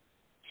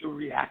to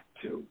react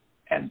to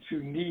and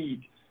to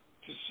need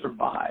to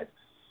survive.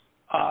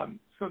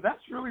 So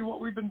that's really what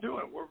we've been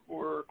doing.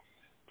 We're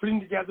putting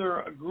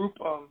together a group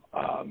of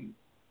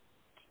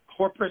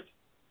corporate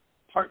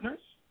partners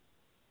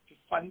to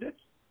fund it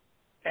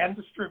and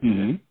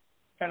distribute it.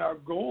 And our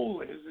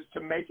goal is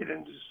to make it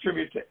and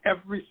distribute to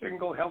every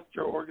single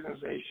healthcare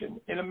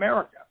organization in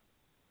America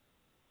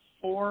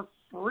for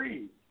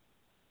free.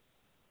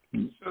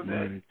 So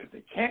that if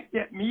they can't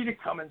get me to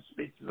come and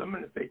speak to them,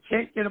 and if they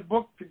can't get a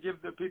book to give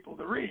their people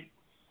to read,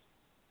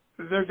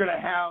 they're going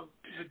to have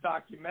the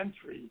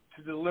documentary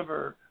to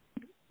deliver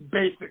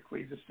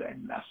basically the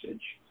same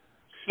message.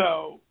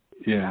 So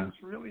that's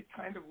really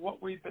kind of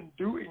what we've been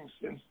doing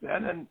since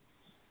then, and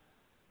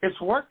it's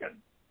working.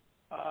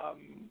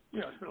 You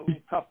know, it's been a little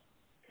tough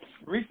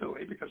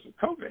recently because of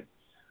COVID,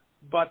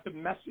 but the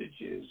message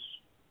is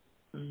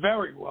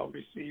very well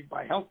received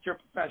by healthcare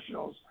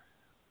professionals,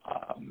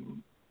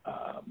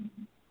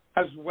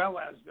 as well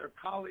as their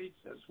colleagues,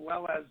 as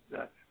well as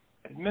the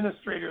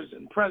administrators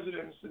and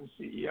presidents and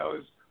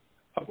CEOs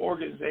of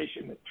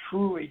organizations that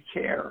truly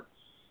care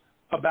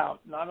about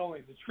not only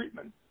the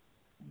treatment,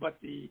 but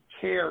the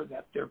care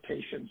that their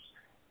patients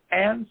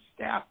and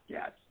staff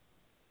get,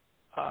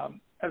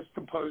 as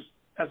opposed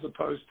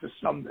to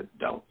some that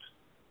don't.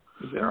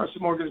 There are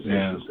some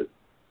organizations that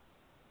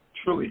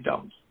truly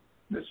don't.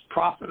 There's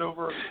profit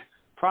over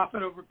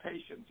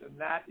patients, and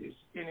that is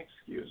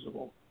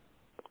inexcusable.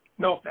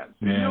 No offense.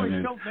 They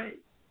killed me.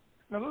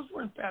 Now, those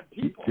weren't bad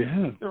people.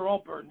 They're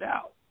all burned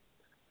out.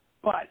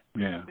 But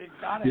they've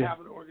got to have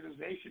an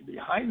organization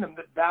behind them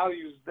that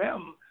values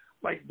them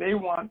like they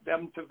want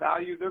them to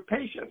value their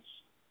patients.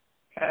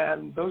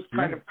 And those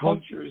kind of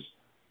cultures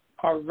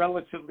are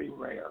relatively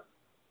rare.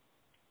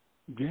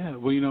 Yeah,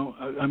 well,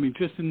 I mean,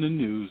 just in the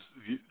news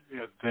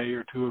a day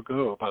or two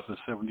ago about the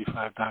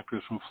 75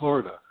 doctors from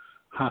Florida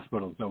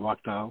hospitals that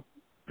walked out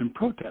in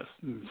protest,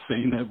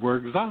 saying that we're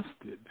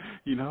exhausted.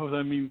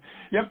 I mean,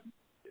 Yep.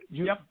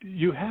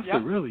 You have to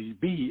really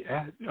be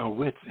at a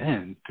wit's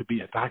end to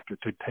be a doctor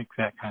to take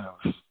that kind of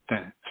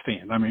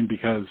stand. I mean,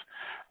 because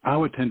I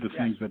would tend to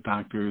think that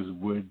doctors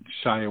would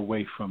shy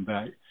away from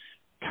that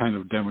kind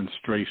of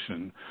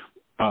demonstration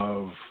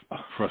of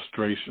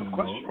frustration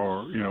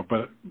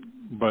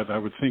but I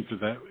would think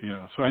that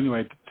so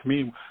anyway, to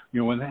me,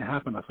 when that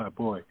happened, I thought,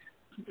 boy,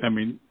 I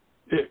mean,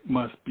 it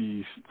must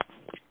be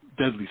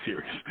deadly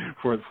serious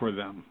for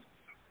them.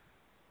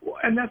 Well,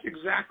 and that's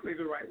exactly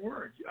the right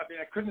word. I mean,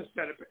 I couldn't have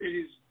said it, but it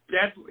is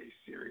deadly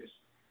serious.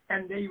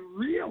 And they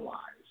realize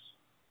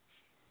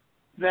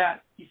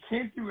that you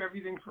can't do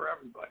everything for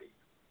everybody.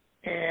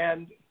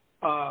 And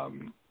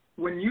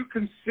when you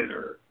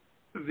consider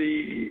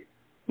the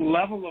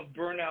level of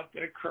burnout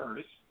that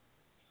occurs,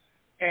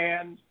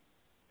 and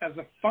as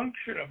a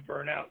function of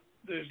burnout,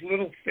 there's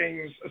little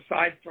things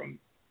aside from,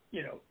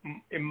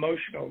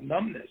 emotional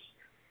numbness,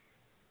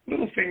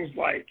 little things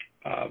like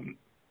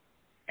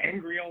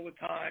angry all the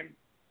time,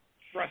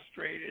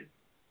 frustrated,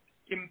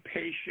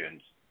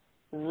 impatient,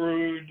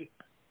 rude,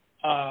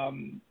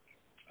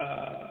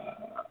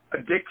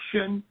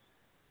 addiction.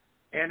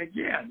 And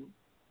again,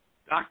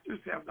 doctors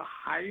have the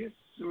highest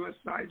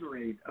suicide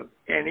rate of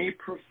any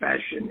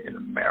profession in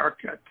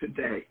America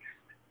today.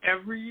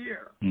 Every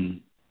year,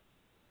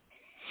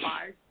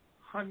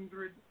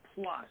 500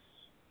 plus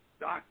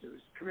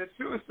doctors commit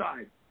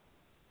suicide.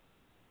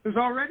 There's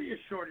already a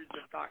shortage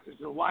of doctors.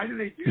 So why do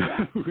they do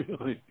that?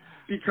 Really?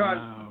 Because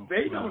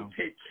they don't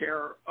take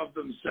care of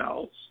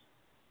themselves.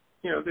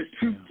 They're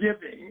too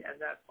giving,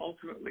 and that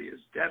ultimately is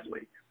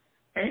deadly.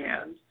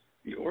 And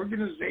the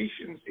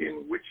organizations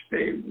in which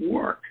they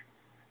work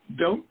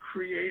don't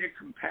create a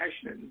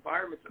compassionate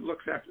environment that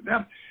looks after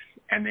them,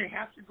 and they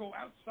have to go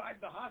outside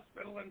the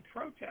hospital and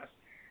protest.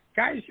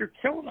 Guys, you're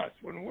killing us.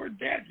 When we're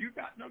dead, you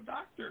got no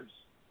doctors.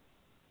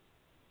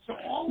 So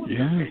all of the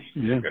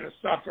patients are going to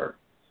suffer.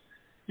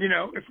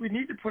 If we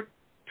need to put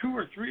 2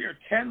 or 3 or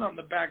 10 on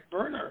the back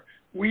burner,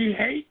 we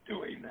hate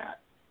doing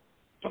that.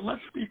 But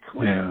let's be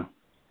clear.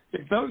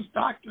 If those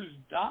doctors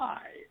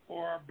die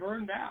or are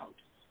burned out,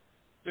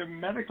 their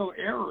medical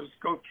errors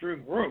go through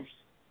the roof,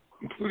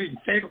 including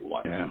fatal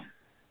ones.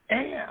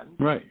 And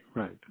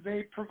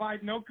they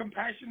provide no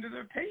compassion to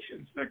their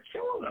patients. They're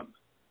killing them.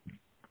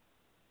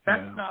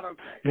 That's not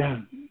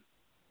okay.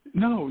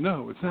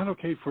 No, it's not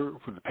okay for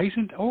the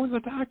patient or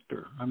the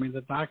doctor. I mean,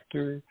 the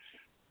doctor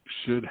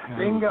should have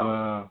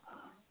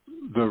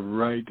the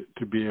right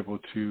to be able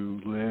to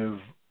live,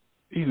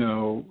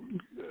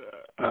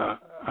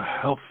 a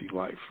healthy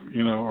life,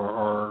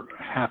 or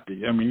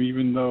happy. I mean,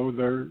 even though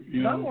they're,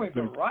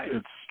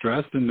 it's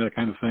stressed and that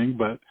kind of thing,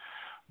 but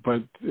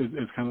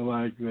it's kind of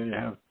like they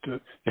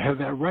have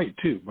that right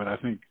too. But I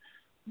think,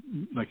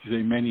 like you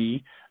say,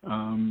 many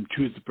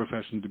choose the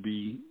profession to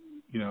be,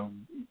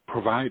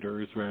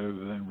 providers rather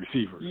than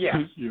receivers.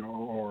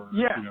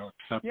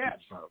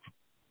 Acceptors of.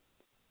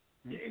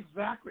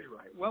 Exactly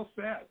right. Well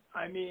said.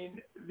 I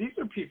mean, these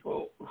are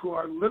people who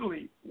are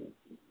literally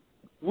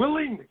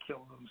willing to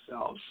kill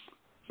themselves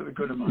for the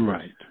good of others.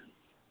 Right.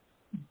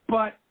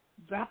 But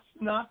that's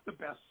not the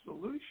best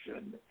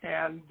solution,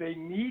 and they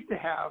need to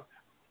have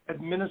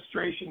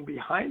administration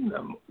behind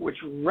them which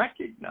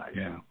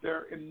recognizes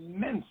their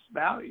immense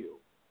value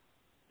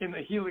in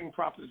the healing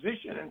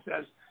proposition and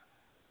says,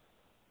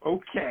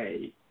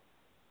 okay,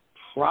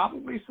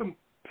 probably some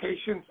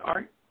patients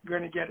aren't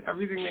going to get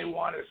everything they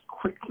want as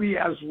quickly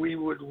as we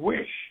would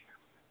wish.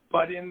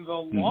 But in the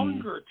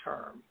longer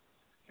term,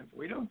 if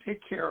we don't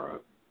take care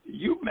of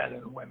you men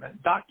and women,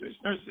 doctors,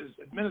 nurses,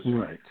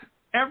 administrators,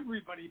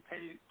 everybody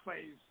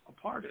plays a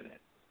part in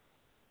it,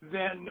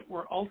 then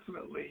we're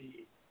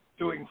ultimately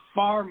doing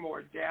far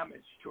more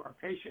damage to our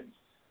patients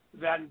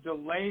than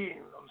delaying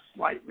them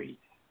slightly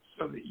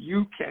so that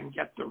you can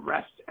get the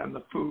rest and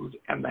the food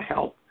and the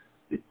help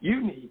that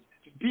you need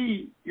to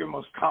be your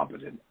most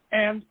competent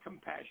and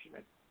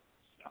compassionate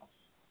self.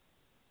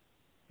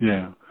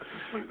 Yeah,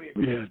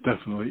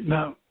 definitely.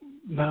 Now,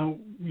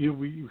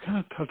 we kind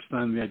of touched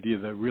on the idea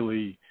that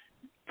really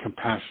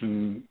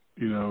compassion,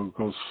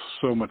 goes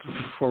so much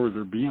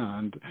further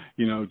beyond,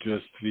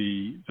 just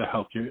the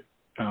healthcare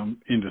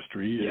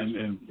industry,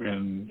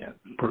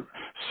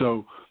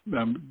 so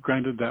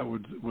granted that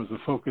was a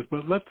focus,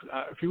 but let's,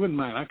 if you wouldn't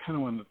mind, I kind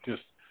of want to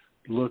just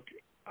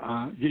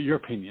get your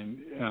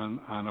opinion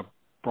on a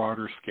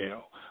broader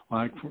scale,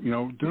 like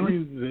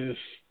during this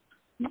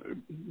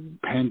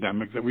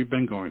pandemic that we've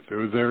been going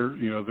through. There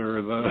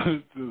are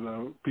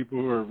the people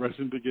who are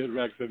rushing to get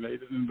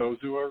vaccinated and those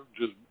who are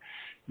just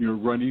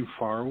running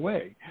far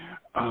away.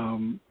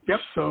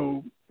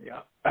 So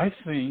I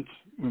think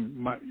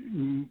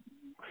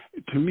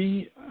to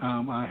me,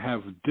 I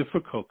have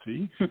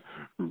difficulty,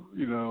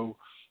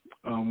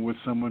 with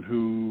someone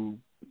who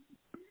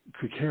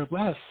could care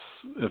less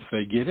if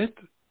they get it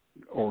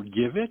or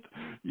give it,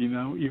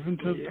 even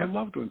to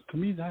loved ones. To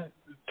me, that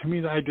to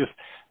me,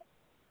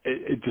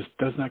 it just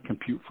does not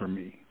compute for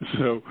me.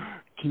 So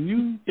can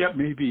you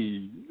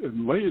maybe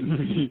enlighten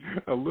me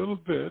a little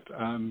bit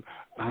on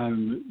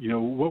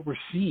what we're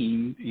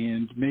seeing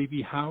and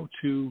maybe how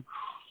to,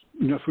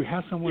 if we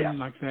have someone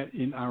like that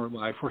in our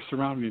life or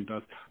surrounding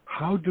us,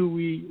 what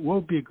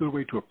would be a good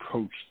way to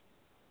approach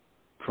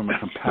from a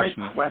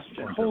compassionate Great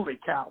question. Holy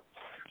cow.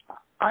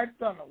 I've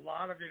done a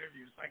lot of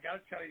interviews. I got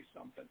to tell you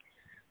something.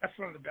 That's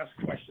one of the best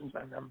questions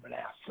I've ever been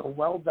asked. So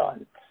well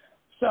done.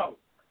 So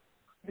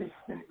this is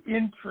an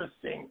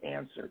interesting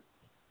answer.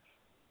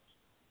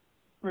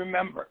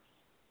 Remember,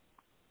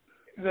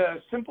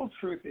 the simple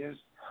truth is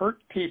hurt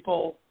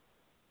people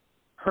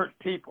hurt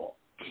people.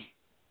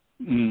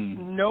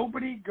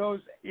 Nobody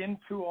goes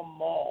into a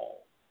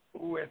mall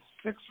with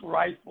 6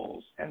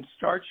 rifles and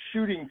starts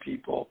shooting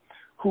people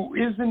who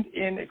isn't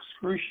in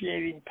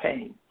excruciating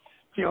pain,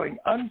 feeling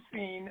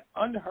unseen,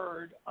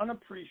 unheard,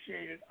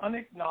 unappreciated,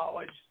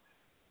 unacknowledged.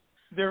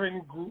 They're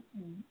in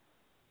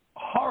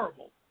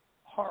horrible,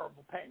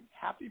 horrible pain.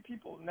 Happy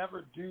people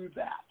never do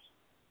that.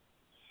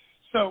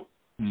 So,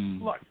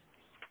 look,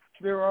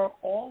 there are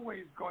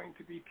always going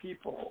to be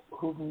people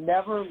who've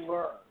never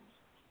learned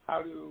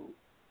how to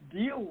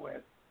deal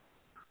with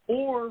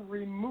or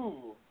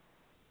remove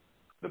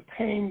the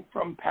pain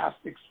from past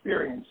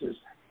experiences.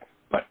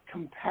 But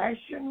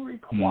compassion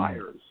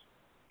requires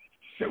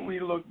that we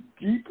look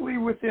deeply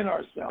within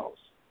ourselves,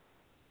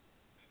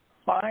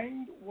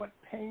 find what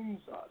pains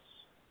us,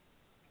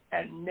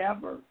 and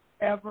never,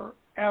 ever,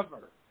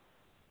 ever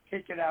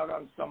take it out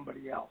on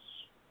somebody else.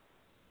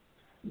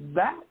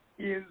 That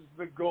is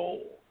the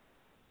goal.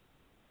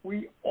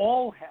 We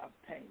all have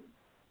pain.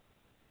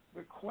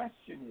 The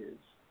question is,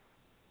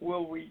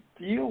 will we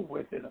deal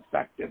with it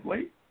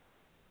effectively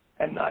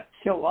and not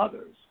kill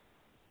others?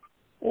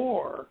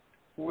 Or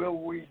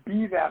will we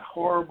be that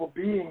horrible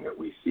being that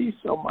we see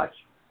so much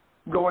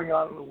going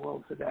on in the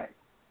world today?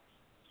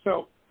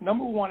 So,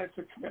 number one, it's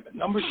a commitment.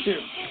 Number two,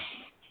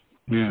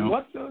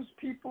 what those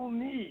people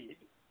need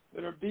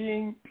that are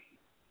being,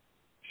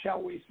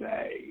 shall we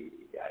say,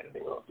 I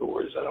don't know the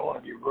words, I don't want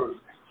to be rude,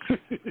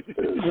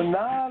 the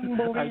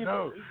non-believers. I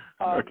know.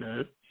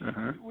 Okay.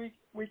 Uh-huh.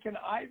 We can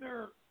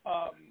either,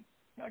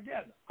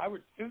 again, I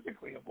would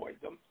physically avoid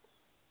them,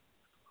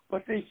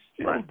 but they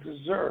still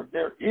deserve.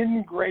 They're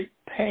in great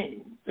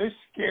pain. They're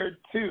scared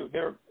too.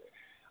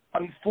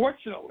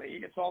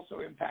 Unfortunately, it's also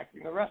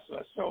impacting the rest of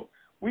us. So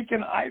we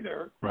can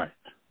either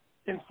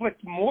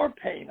inflict more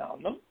pain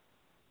on them,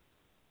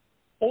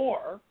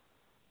 or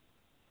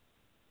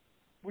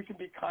we can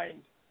be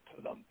kind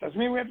to them. Doesn't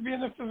mean we have to be in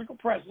their physical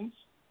presence.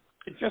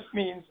 It just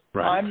means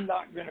I'm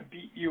not going to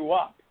beat you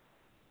up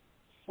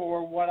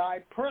for what I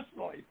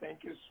personally think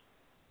is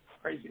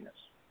craziness.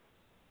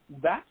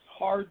 That's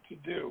hard to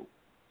do.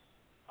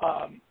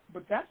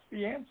 But that's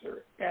the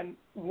answer. And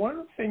one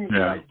of the things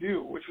that I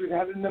do, which we've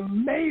had an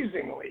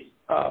amazingly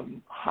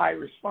high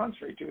response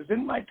rate to, is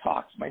in my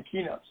talks, my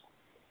keynotes.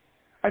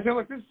 I say,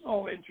 look, this is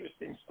all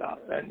interesting stuff,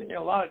 and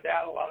a lot of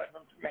data, a lot of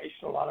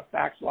information, a lot of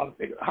facts, a lot of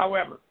things.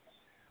 However,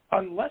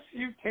 unless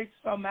you take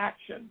some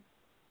action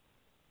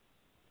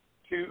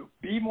to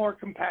be more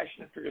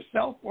compassionate for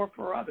yourself or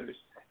for others,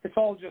 it's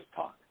all just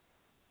talk.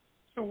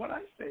 So what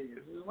I say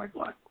is like,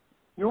 look,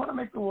 you want to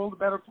make the world a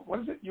better,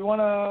 what is it? You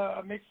want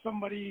to make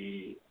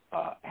somebody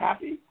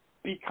happy?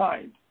 Be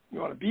kind. You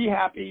want to be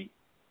happy?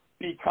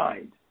 Be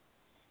kind.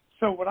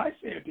 So what I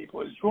say to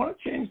people is, you want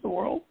to change the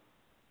world?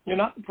 You're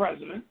not the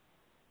president.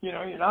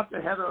 You're not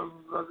the head of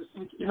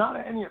you're not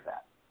any of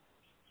that.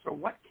 So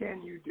what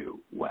can you do?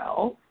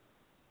 Well,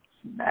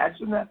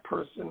 imagine that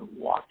person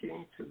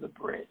walking to the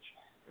bridge.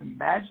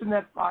 Imagine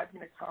that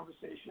 5-minute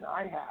conversation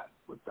I had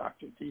with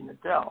Dr. Dean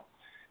Adele.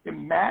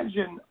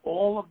 Imagine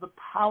all of the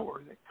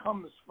power that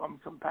comes from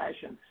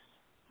compassion,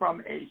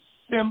 from a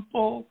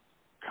simple,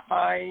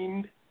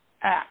 kind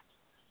act.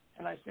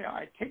 And I say, all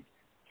right, take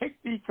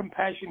the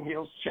Compassion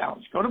Heals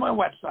Challenge. Go to my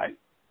website,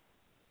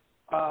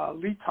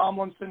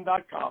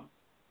 leetomlinson.com,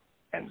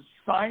 and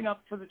sign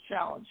up for the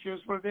challenge.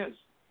 Here's what it is.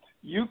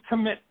 You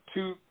commit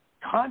to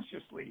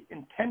consciously,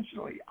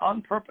 intentionally,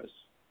 on purpose,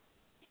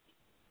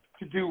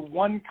 to do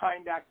one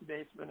kind act a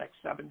day for the next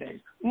 7 days.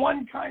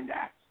 One kind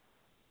act.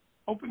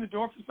 Open the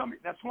door for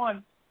somebody. That's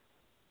one.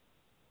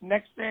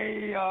 Next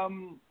day,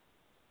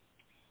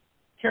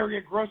 carry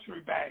a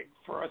grocery bag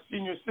for a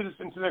senior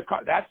citizen to their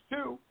car. That's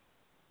 2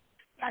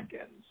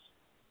 seconds.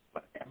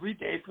 But every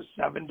day for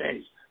 7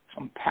 days.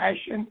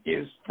 Compassion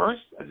is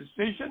first a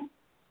decision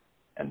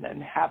and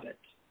then habit.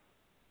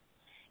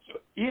 So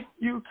if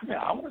you commit,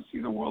 I want to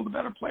see the world a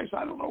better place.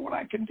 I don't know what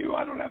I can do.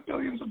 I don't have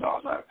billions of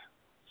dollars.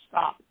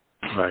 Stop.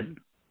 Right.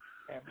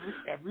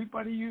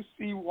 Everybody you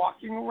see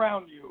walking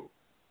around you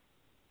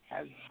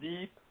has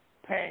deep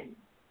pain.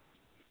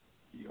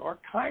 Your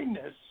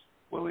kindness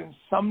will, in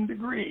some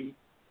degree,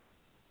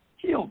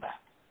 heal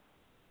that.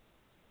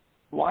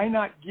 Why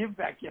not give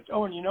that gift?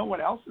 Oh, and you know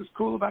what else is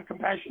cool about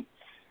compassion?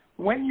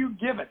 When you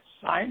give it,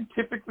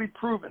 scientifically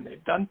proven,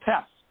 they've done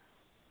tests,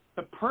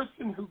 the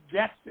person who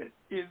gets it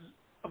is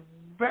a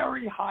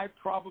very high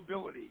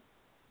probability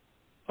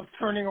of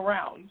turning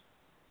around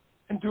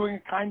and doing a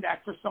kind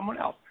act for someone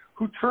else,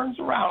 who turns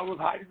around with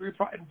high degree of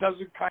pride and does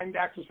a kind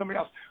act for somebody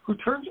else,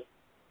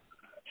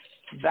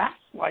 that's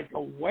like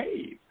a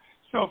wave.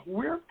 So if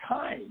we're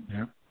kind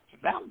to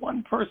that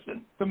one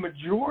person, the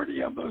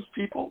majority of those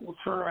people will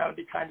turn around and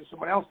be kind to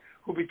someone else,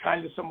 who'll be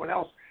kind to someone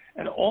else.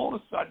 And all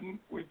of a sudden,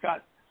 we've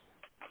got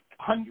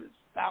hundreds,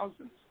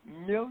 thousands,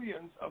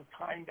 millions of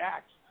kind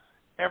acts,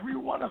 every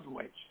one of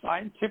which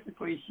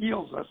scientifically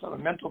heals us on a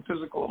mental,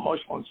 physical,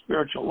 emotional, and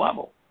spiritual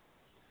level.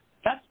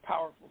 That's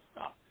powerful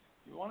stuff.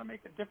 You want to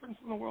make a difference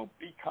in the world?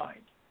 Be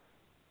kind.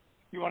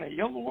 You want to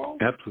heal the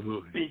world?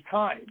 Absolutely. Be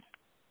kind.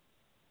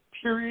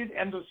 Period.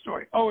 End of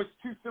story. Oh, it's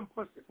too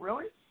simplistic.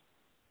 Really?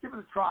 Give it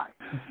a try.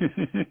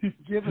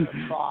 Give it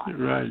a try.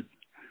 Right.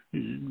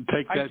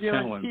 Take that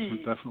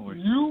challenge. Definitely.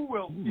 You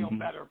will feel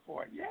better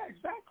for it. Yeah,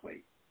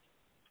 exactly.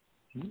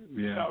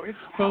 Yeah. So it's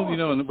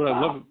well, and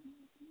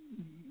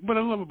what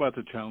I love about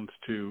the challenge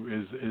too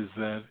is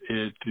that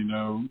it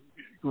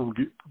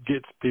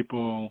gets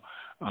people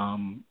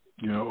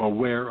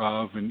aware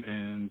of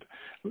and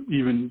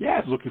even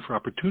looking for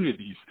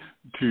opportunities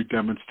to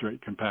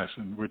demonstrate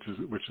compassion, which is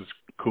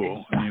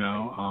cool.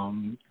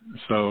 Exactly.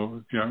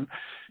 So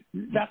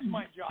that's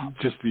my job.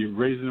 Just the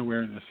raising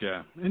awareness,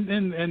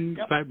 and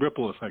that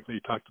ripple effect that you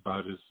talked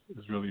about is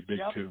really big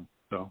too.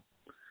 So.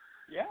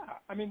 Yeah,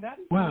 I mean, that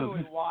is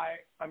really why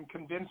I'm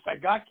convinced I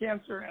got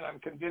cancer and I'm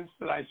convinced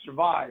that I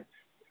survived,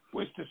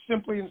 was to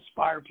simply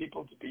inspire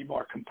people to be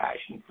more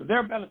compassionate for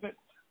their benefit,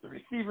 the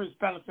receiver's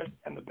benefit,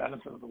 and the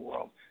benefit of the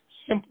world.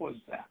 Simple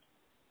as that.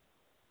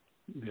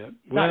 Yeah.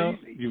 Well,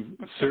 you've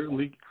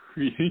certainly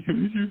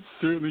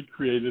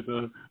created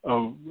a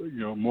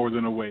more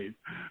than a wave,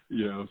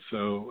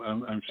 So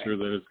I'm sure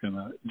that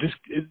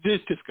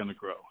it's just gonna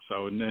grow.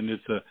 So and then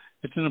it's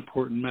an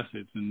important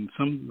message and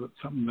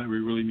something that we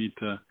really need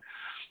to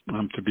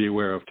be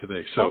aware of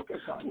today. So,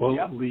 focus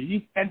on.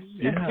 Lee, and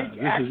this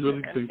action, is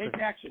really and take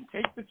action.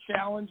 Take the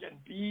challenge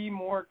and be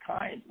more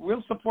kind.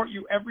 We'll support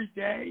you every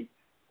day.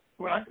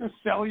 We're not going to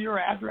sell your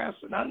address,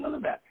 none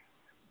of that.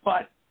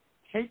 But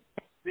take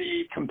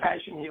the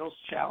Compassion Heals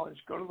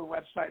Challenge. Go to the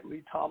website,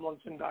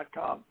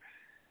 leetomlinson.com.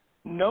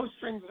 No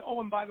strings. Oh,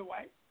 and by the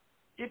way,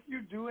 if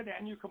you do it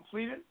and you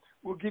complete it,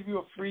 we'll give you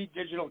a free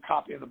digital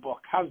copy of the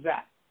book. How's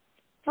that?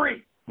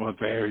 Free. Well,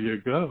 there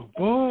you go.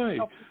 Boy,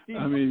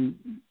 I mean,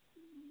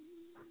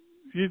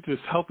 you're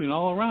just helping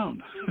all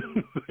around.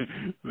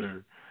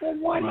 There. Well,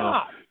 why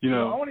not? I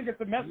want to get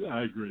the message.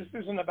 I agree. This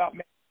isn't about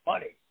making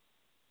money.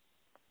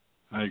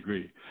 I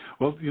agree.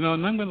 Well,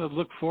 and I'm going to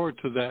look forward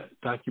to that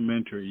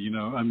documentary.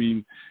 I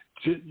mean,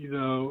 sure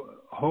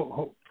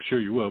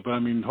you will, but I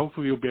mean,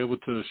 hopefully you'll be able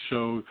to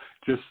show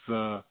just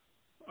the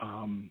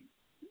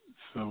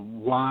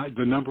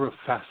number of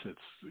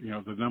facets,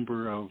 the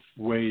number of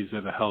ways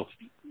that a health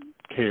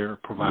care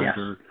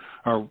provider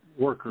or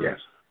worker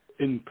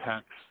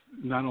impacts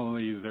not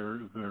only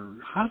their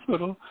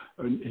hospital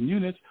and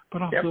units,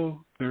 but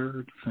also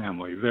their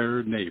family,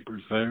 their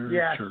neighbors, their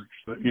church,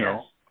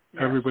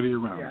 everybody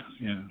around.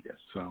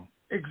 So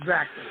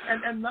exactly,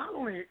 and not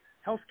only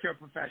healthcare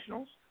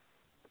professionals,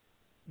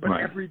 but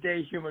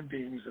everyday human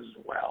beings as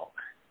well.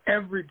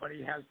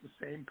 Everybody has the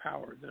same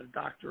power that a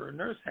doctor or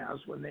nurse has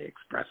when they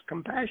express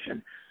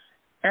compassion.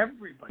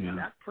 Everybody.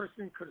 That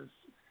person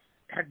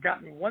had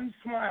gotten one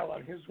smile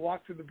on his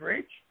walk to the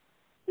bridge.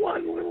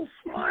 One little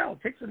smile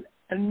takes a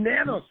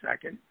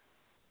nanosecond.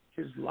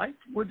 His life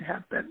would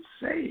have been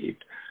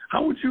saved.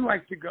 How would you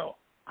like to go?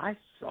 I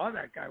saw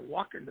that guy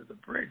walk into the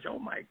bridge. Oh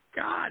my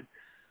God!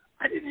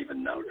 I didn't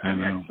even know.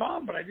 I saw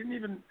him, but I didn't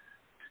even.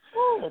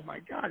 Oh my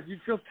God!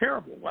 You'd feel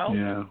terrible. Well,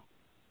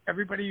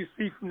 everybody you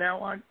see from now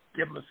on,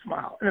 give them a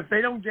smile. And if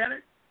they don't get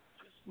it,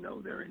 just know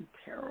they're in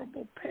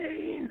terrible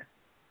pain,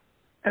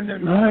 and they're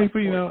not. Right,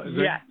 but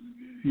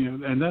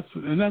and that's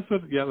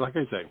what. Yeah, like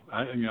I say,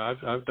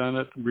 I've done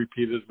it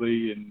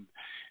repeatedly,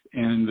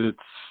 and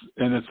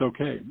it's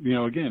okay.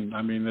 Again,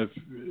 I mean, if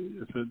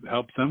it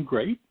helps them,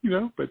 great.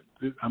 But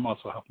I'm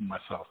also helping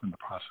myself in the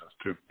process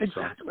too.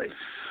 Exactly.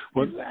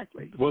 So,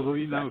 exactly. Well,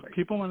 if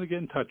people want to get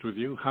in touch with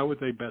you, how would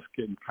they best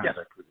get in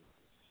contact with you?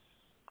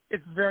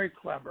 It's very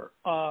clever.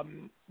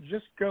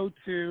 Just go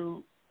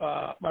to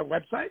my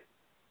website,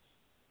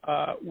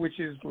 which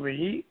is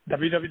Lee,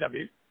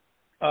 www.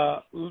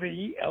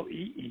 Lee,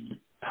 L-E-E,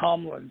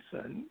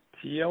 Tomlinson,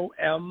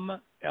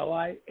 Tomlinson,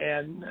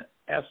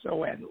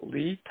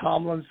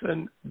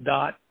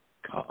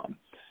 LeeTomlinson.com.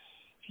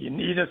 If you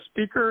need a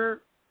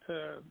speaker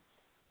to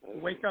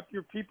wake up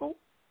your people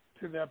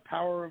to the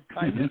power of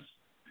kindness,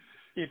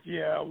 if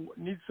you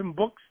need some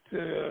books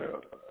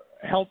to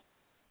help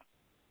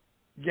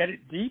get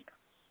it deep,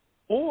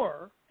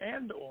 or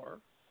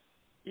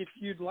if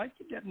you'd like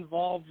to get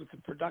involved with the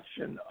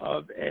production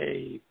of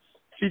a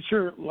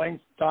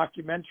feature-length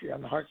documentary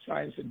on the heart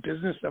science and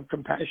business of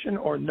compassion,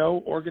 or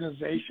know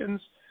organizations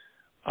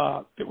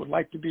that would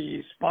like to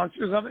be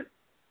sponsors of it,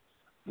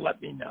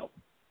 let me know.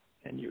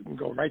 And you can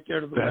go right there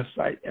to the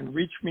website and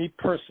reach me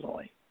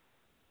personally.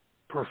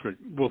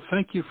 Perfect. Well,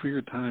 thank you for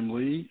your time,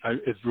 Lee.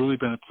 It's really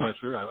been a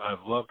pleasure.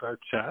 I've loved our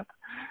chat,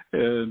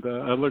 and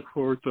I look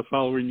forward to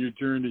following your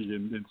journey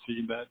and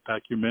seeing that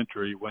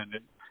documentary when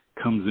it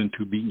comes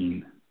into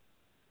being.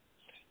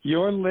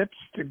 Your lips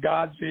to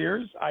God's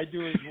ears. I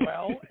do as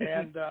well.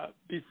 And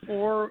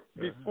before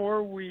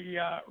we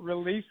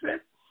release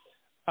it,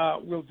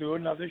 we'll do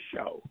another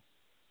show.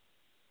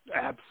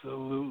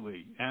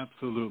 Absolutely. I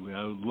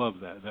would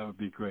love that. That would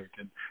be great.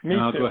 Me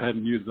I'll too. go ahead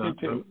and use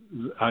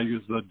I'll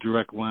use the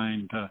direct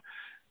line to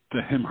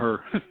him,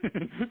 her,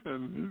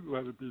 and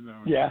let it be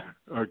known. Yeah.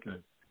 Okay.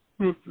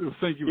 Well,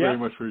 thank you very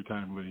much for your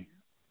time, Lee.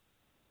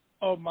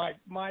 Oh, my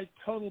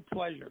total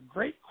pleasure.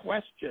 Great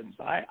questions.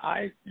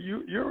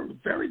 You're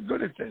very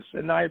good at this,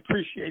 and I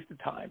appreciate the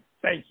time.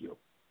 Thank you.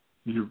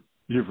 You're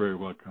very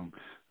welcome.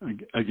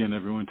 Again,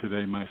 everyone,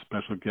 today my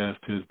special guest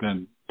has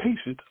been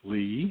patient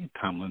Lee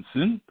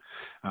Tomlinson.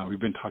 We've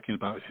been talking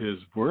about his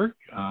work,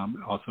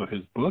 also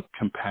his book,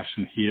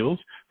 Compassion Heals,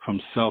 From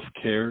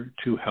Self-Care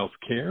to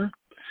Healthcare.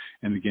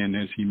 And again,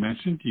 as he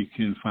mentioned, you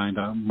can find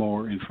out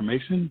more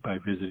information by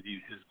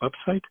visiting his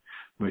website,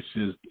 which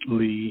is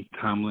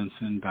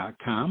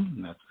leetomlinson.com.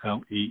 And that's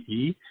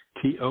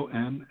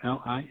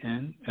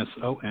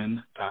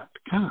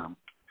LeeTomlinson.com.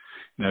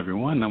 And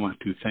everyone, I want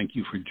to thank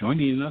you for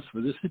joining us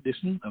for this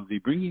edition of the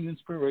Bringing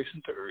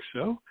Inspiration to Earth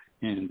show.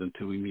 And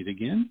until we meet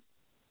again,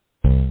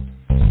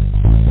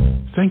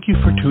 thank you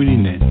for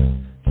tuning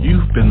in.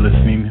 You've been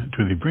listening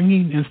to the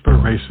Bringing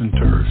Inspiration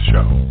to Earth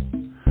show.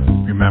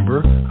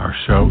 Remember, our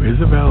show is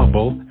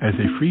available as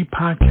a free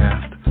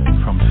podcast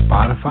from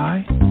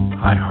Spotify,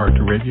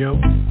 iHeartRadio,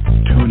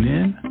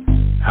 TuneIn,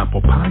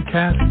 Apple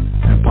Podcasts,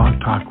 and Blog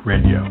Talk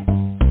Radio.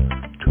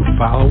 To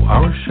follow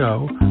our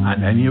show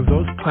on any of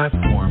those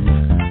platforms,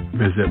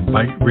 visit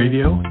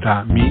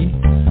biteradio.me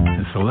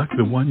and select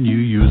the one you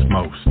use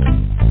most.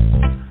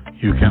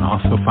 You can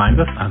also find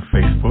us on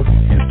Facebook,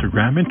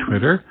 Instagram, and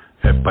Twitter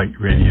at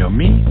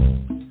BiteRadioMe.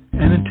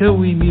 And until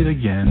we meet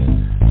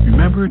again,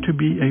 remember to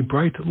be a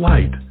bright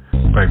light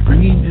by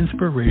bringing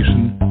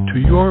inspiration to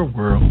your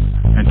world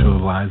and to the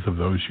lives of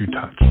those you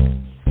touch.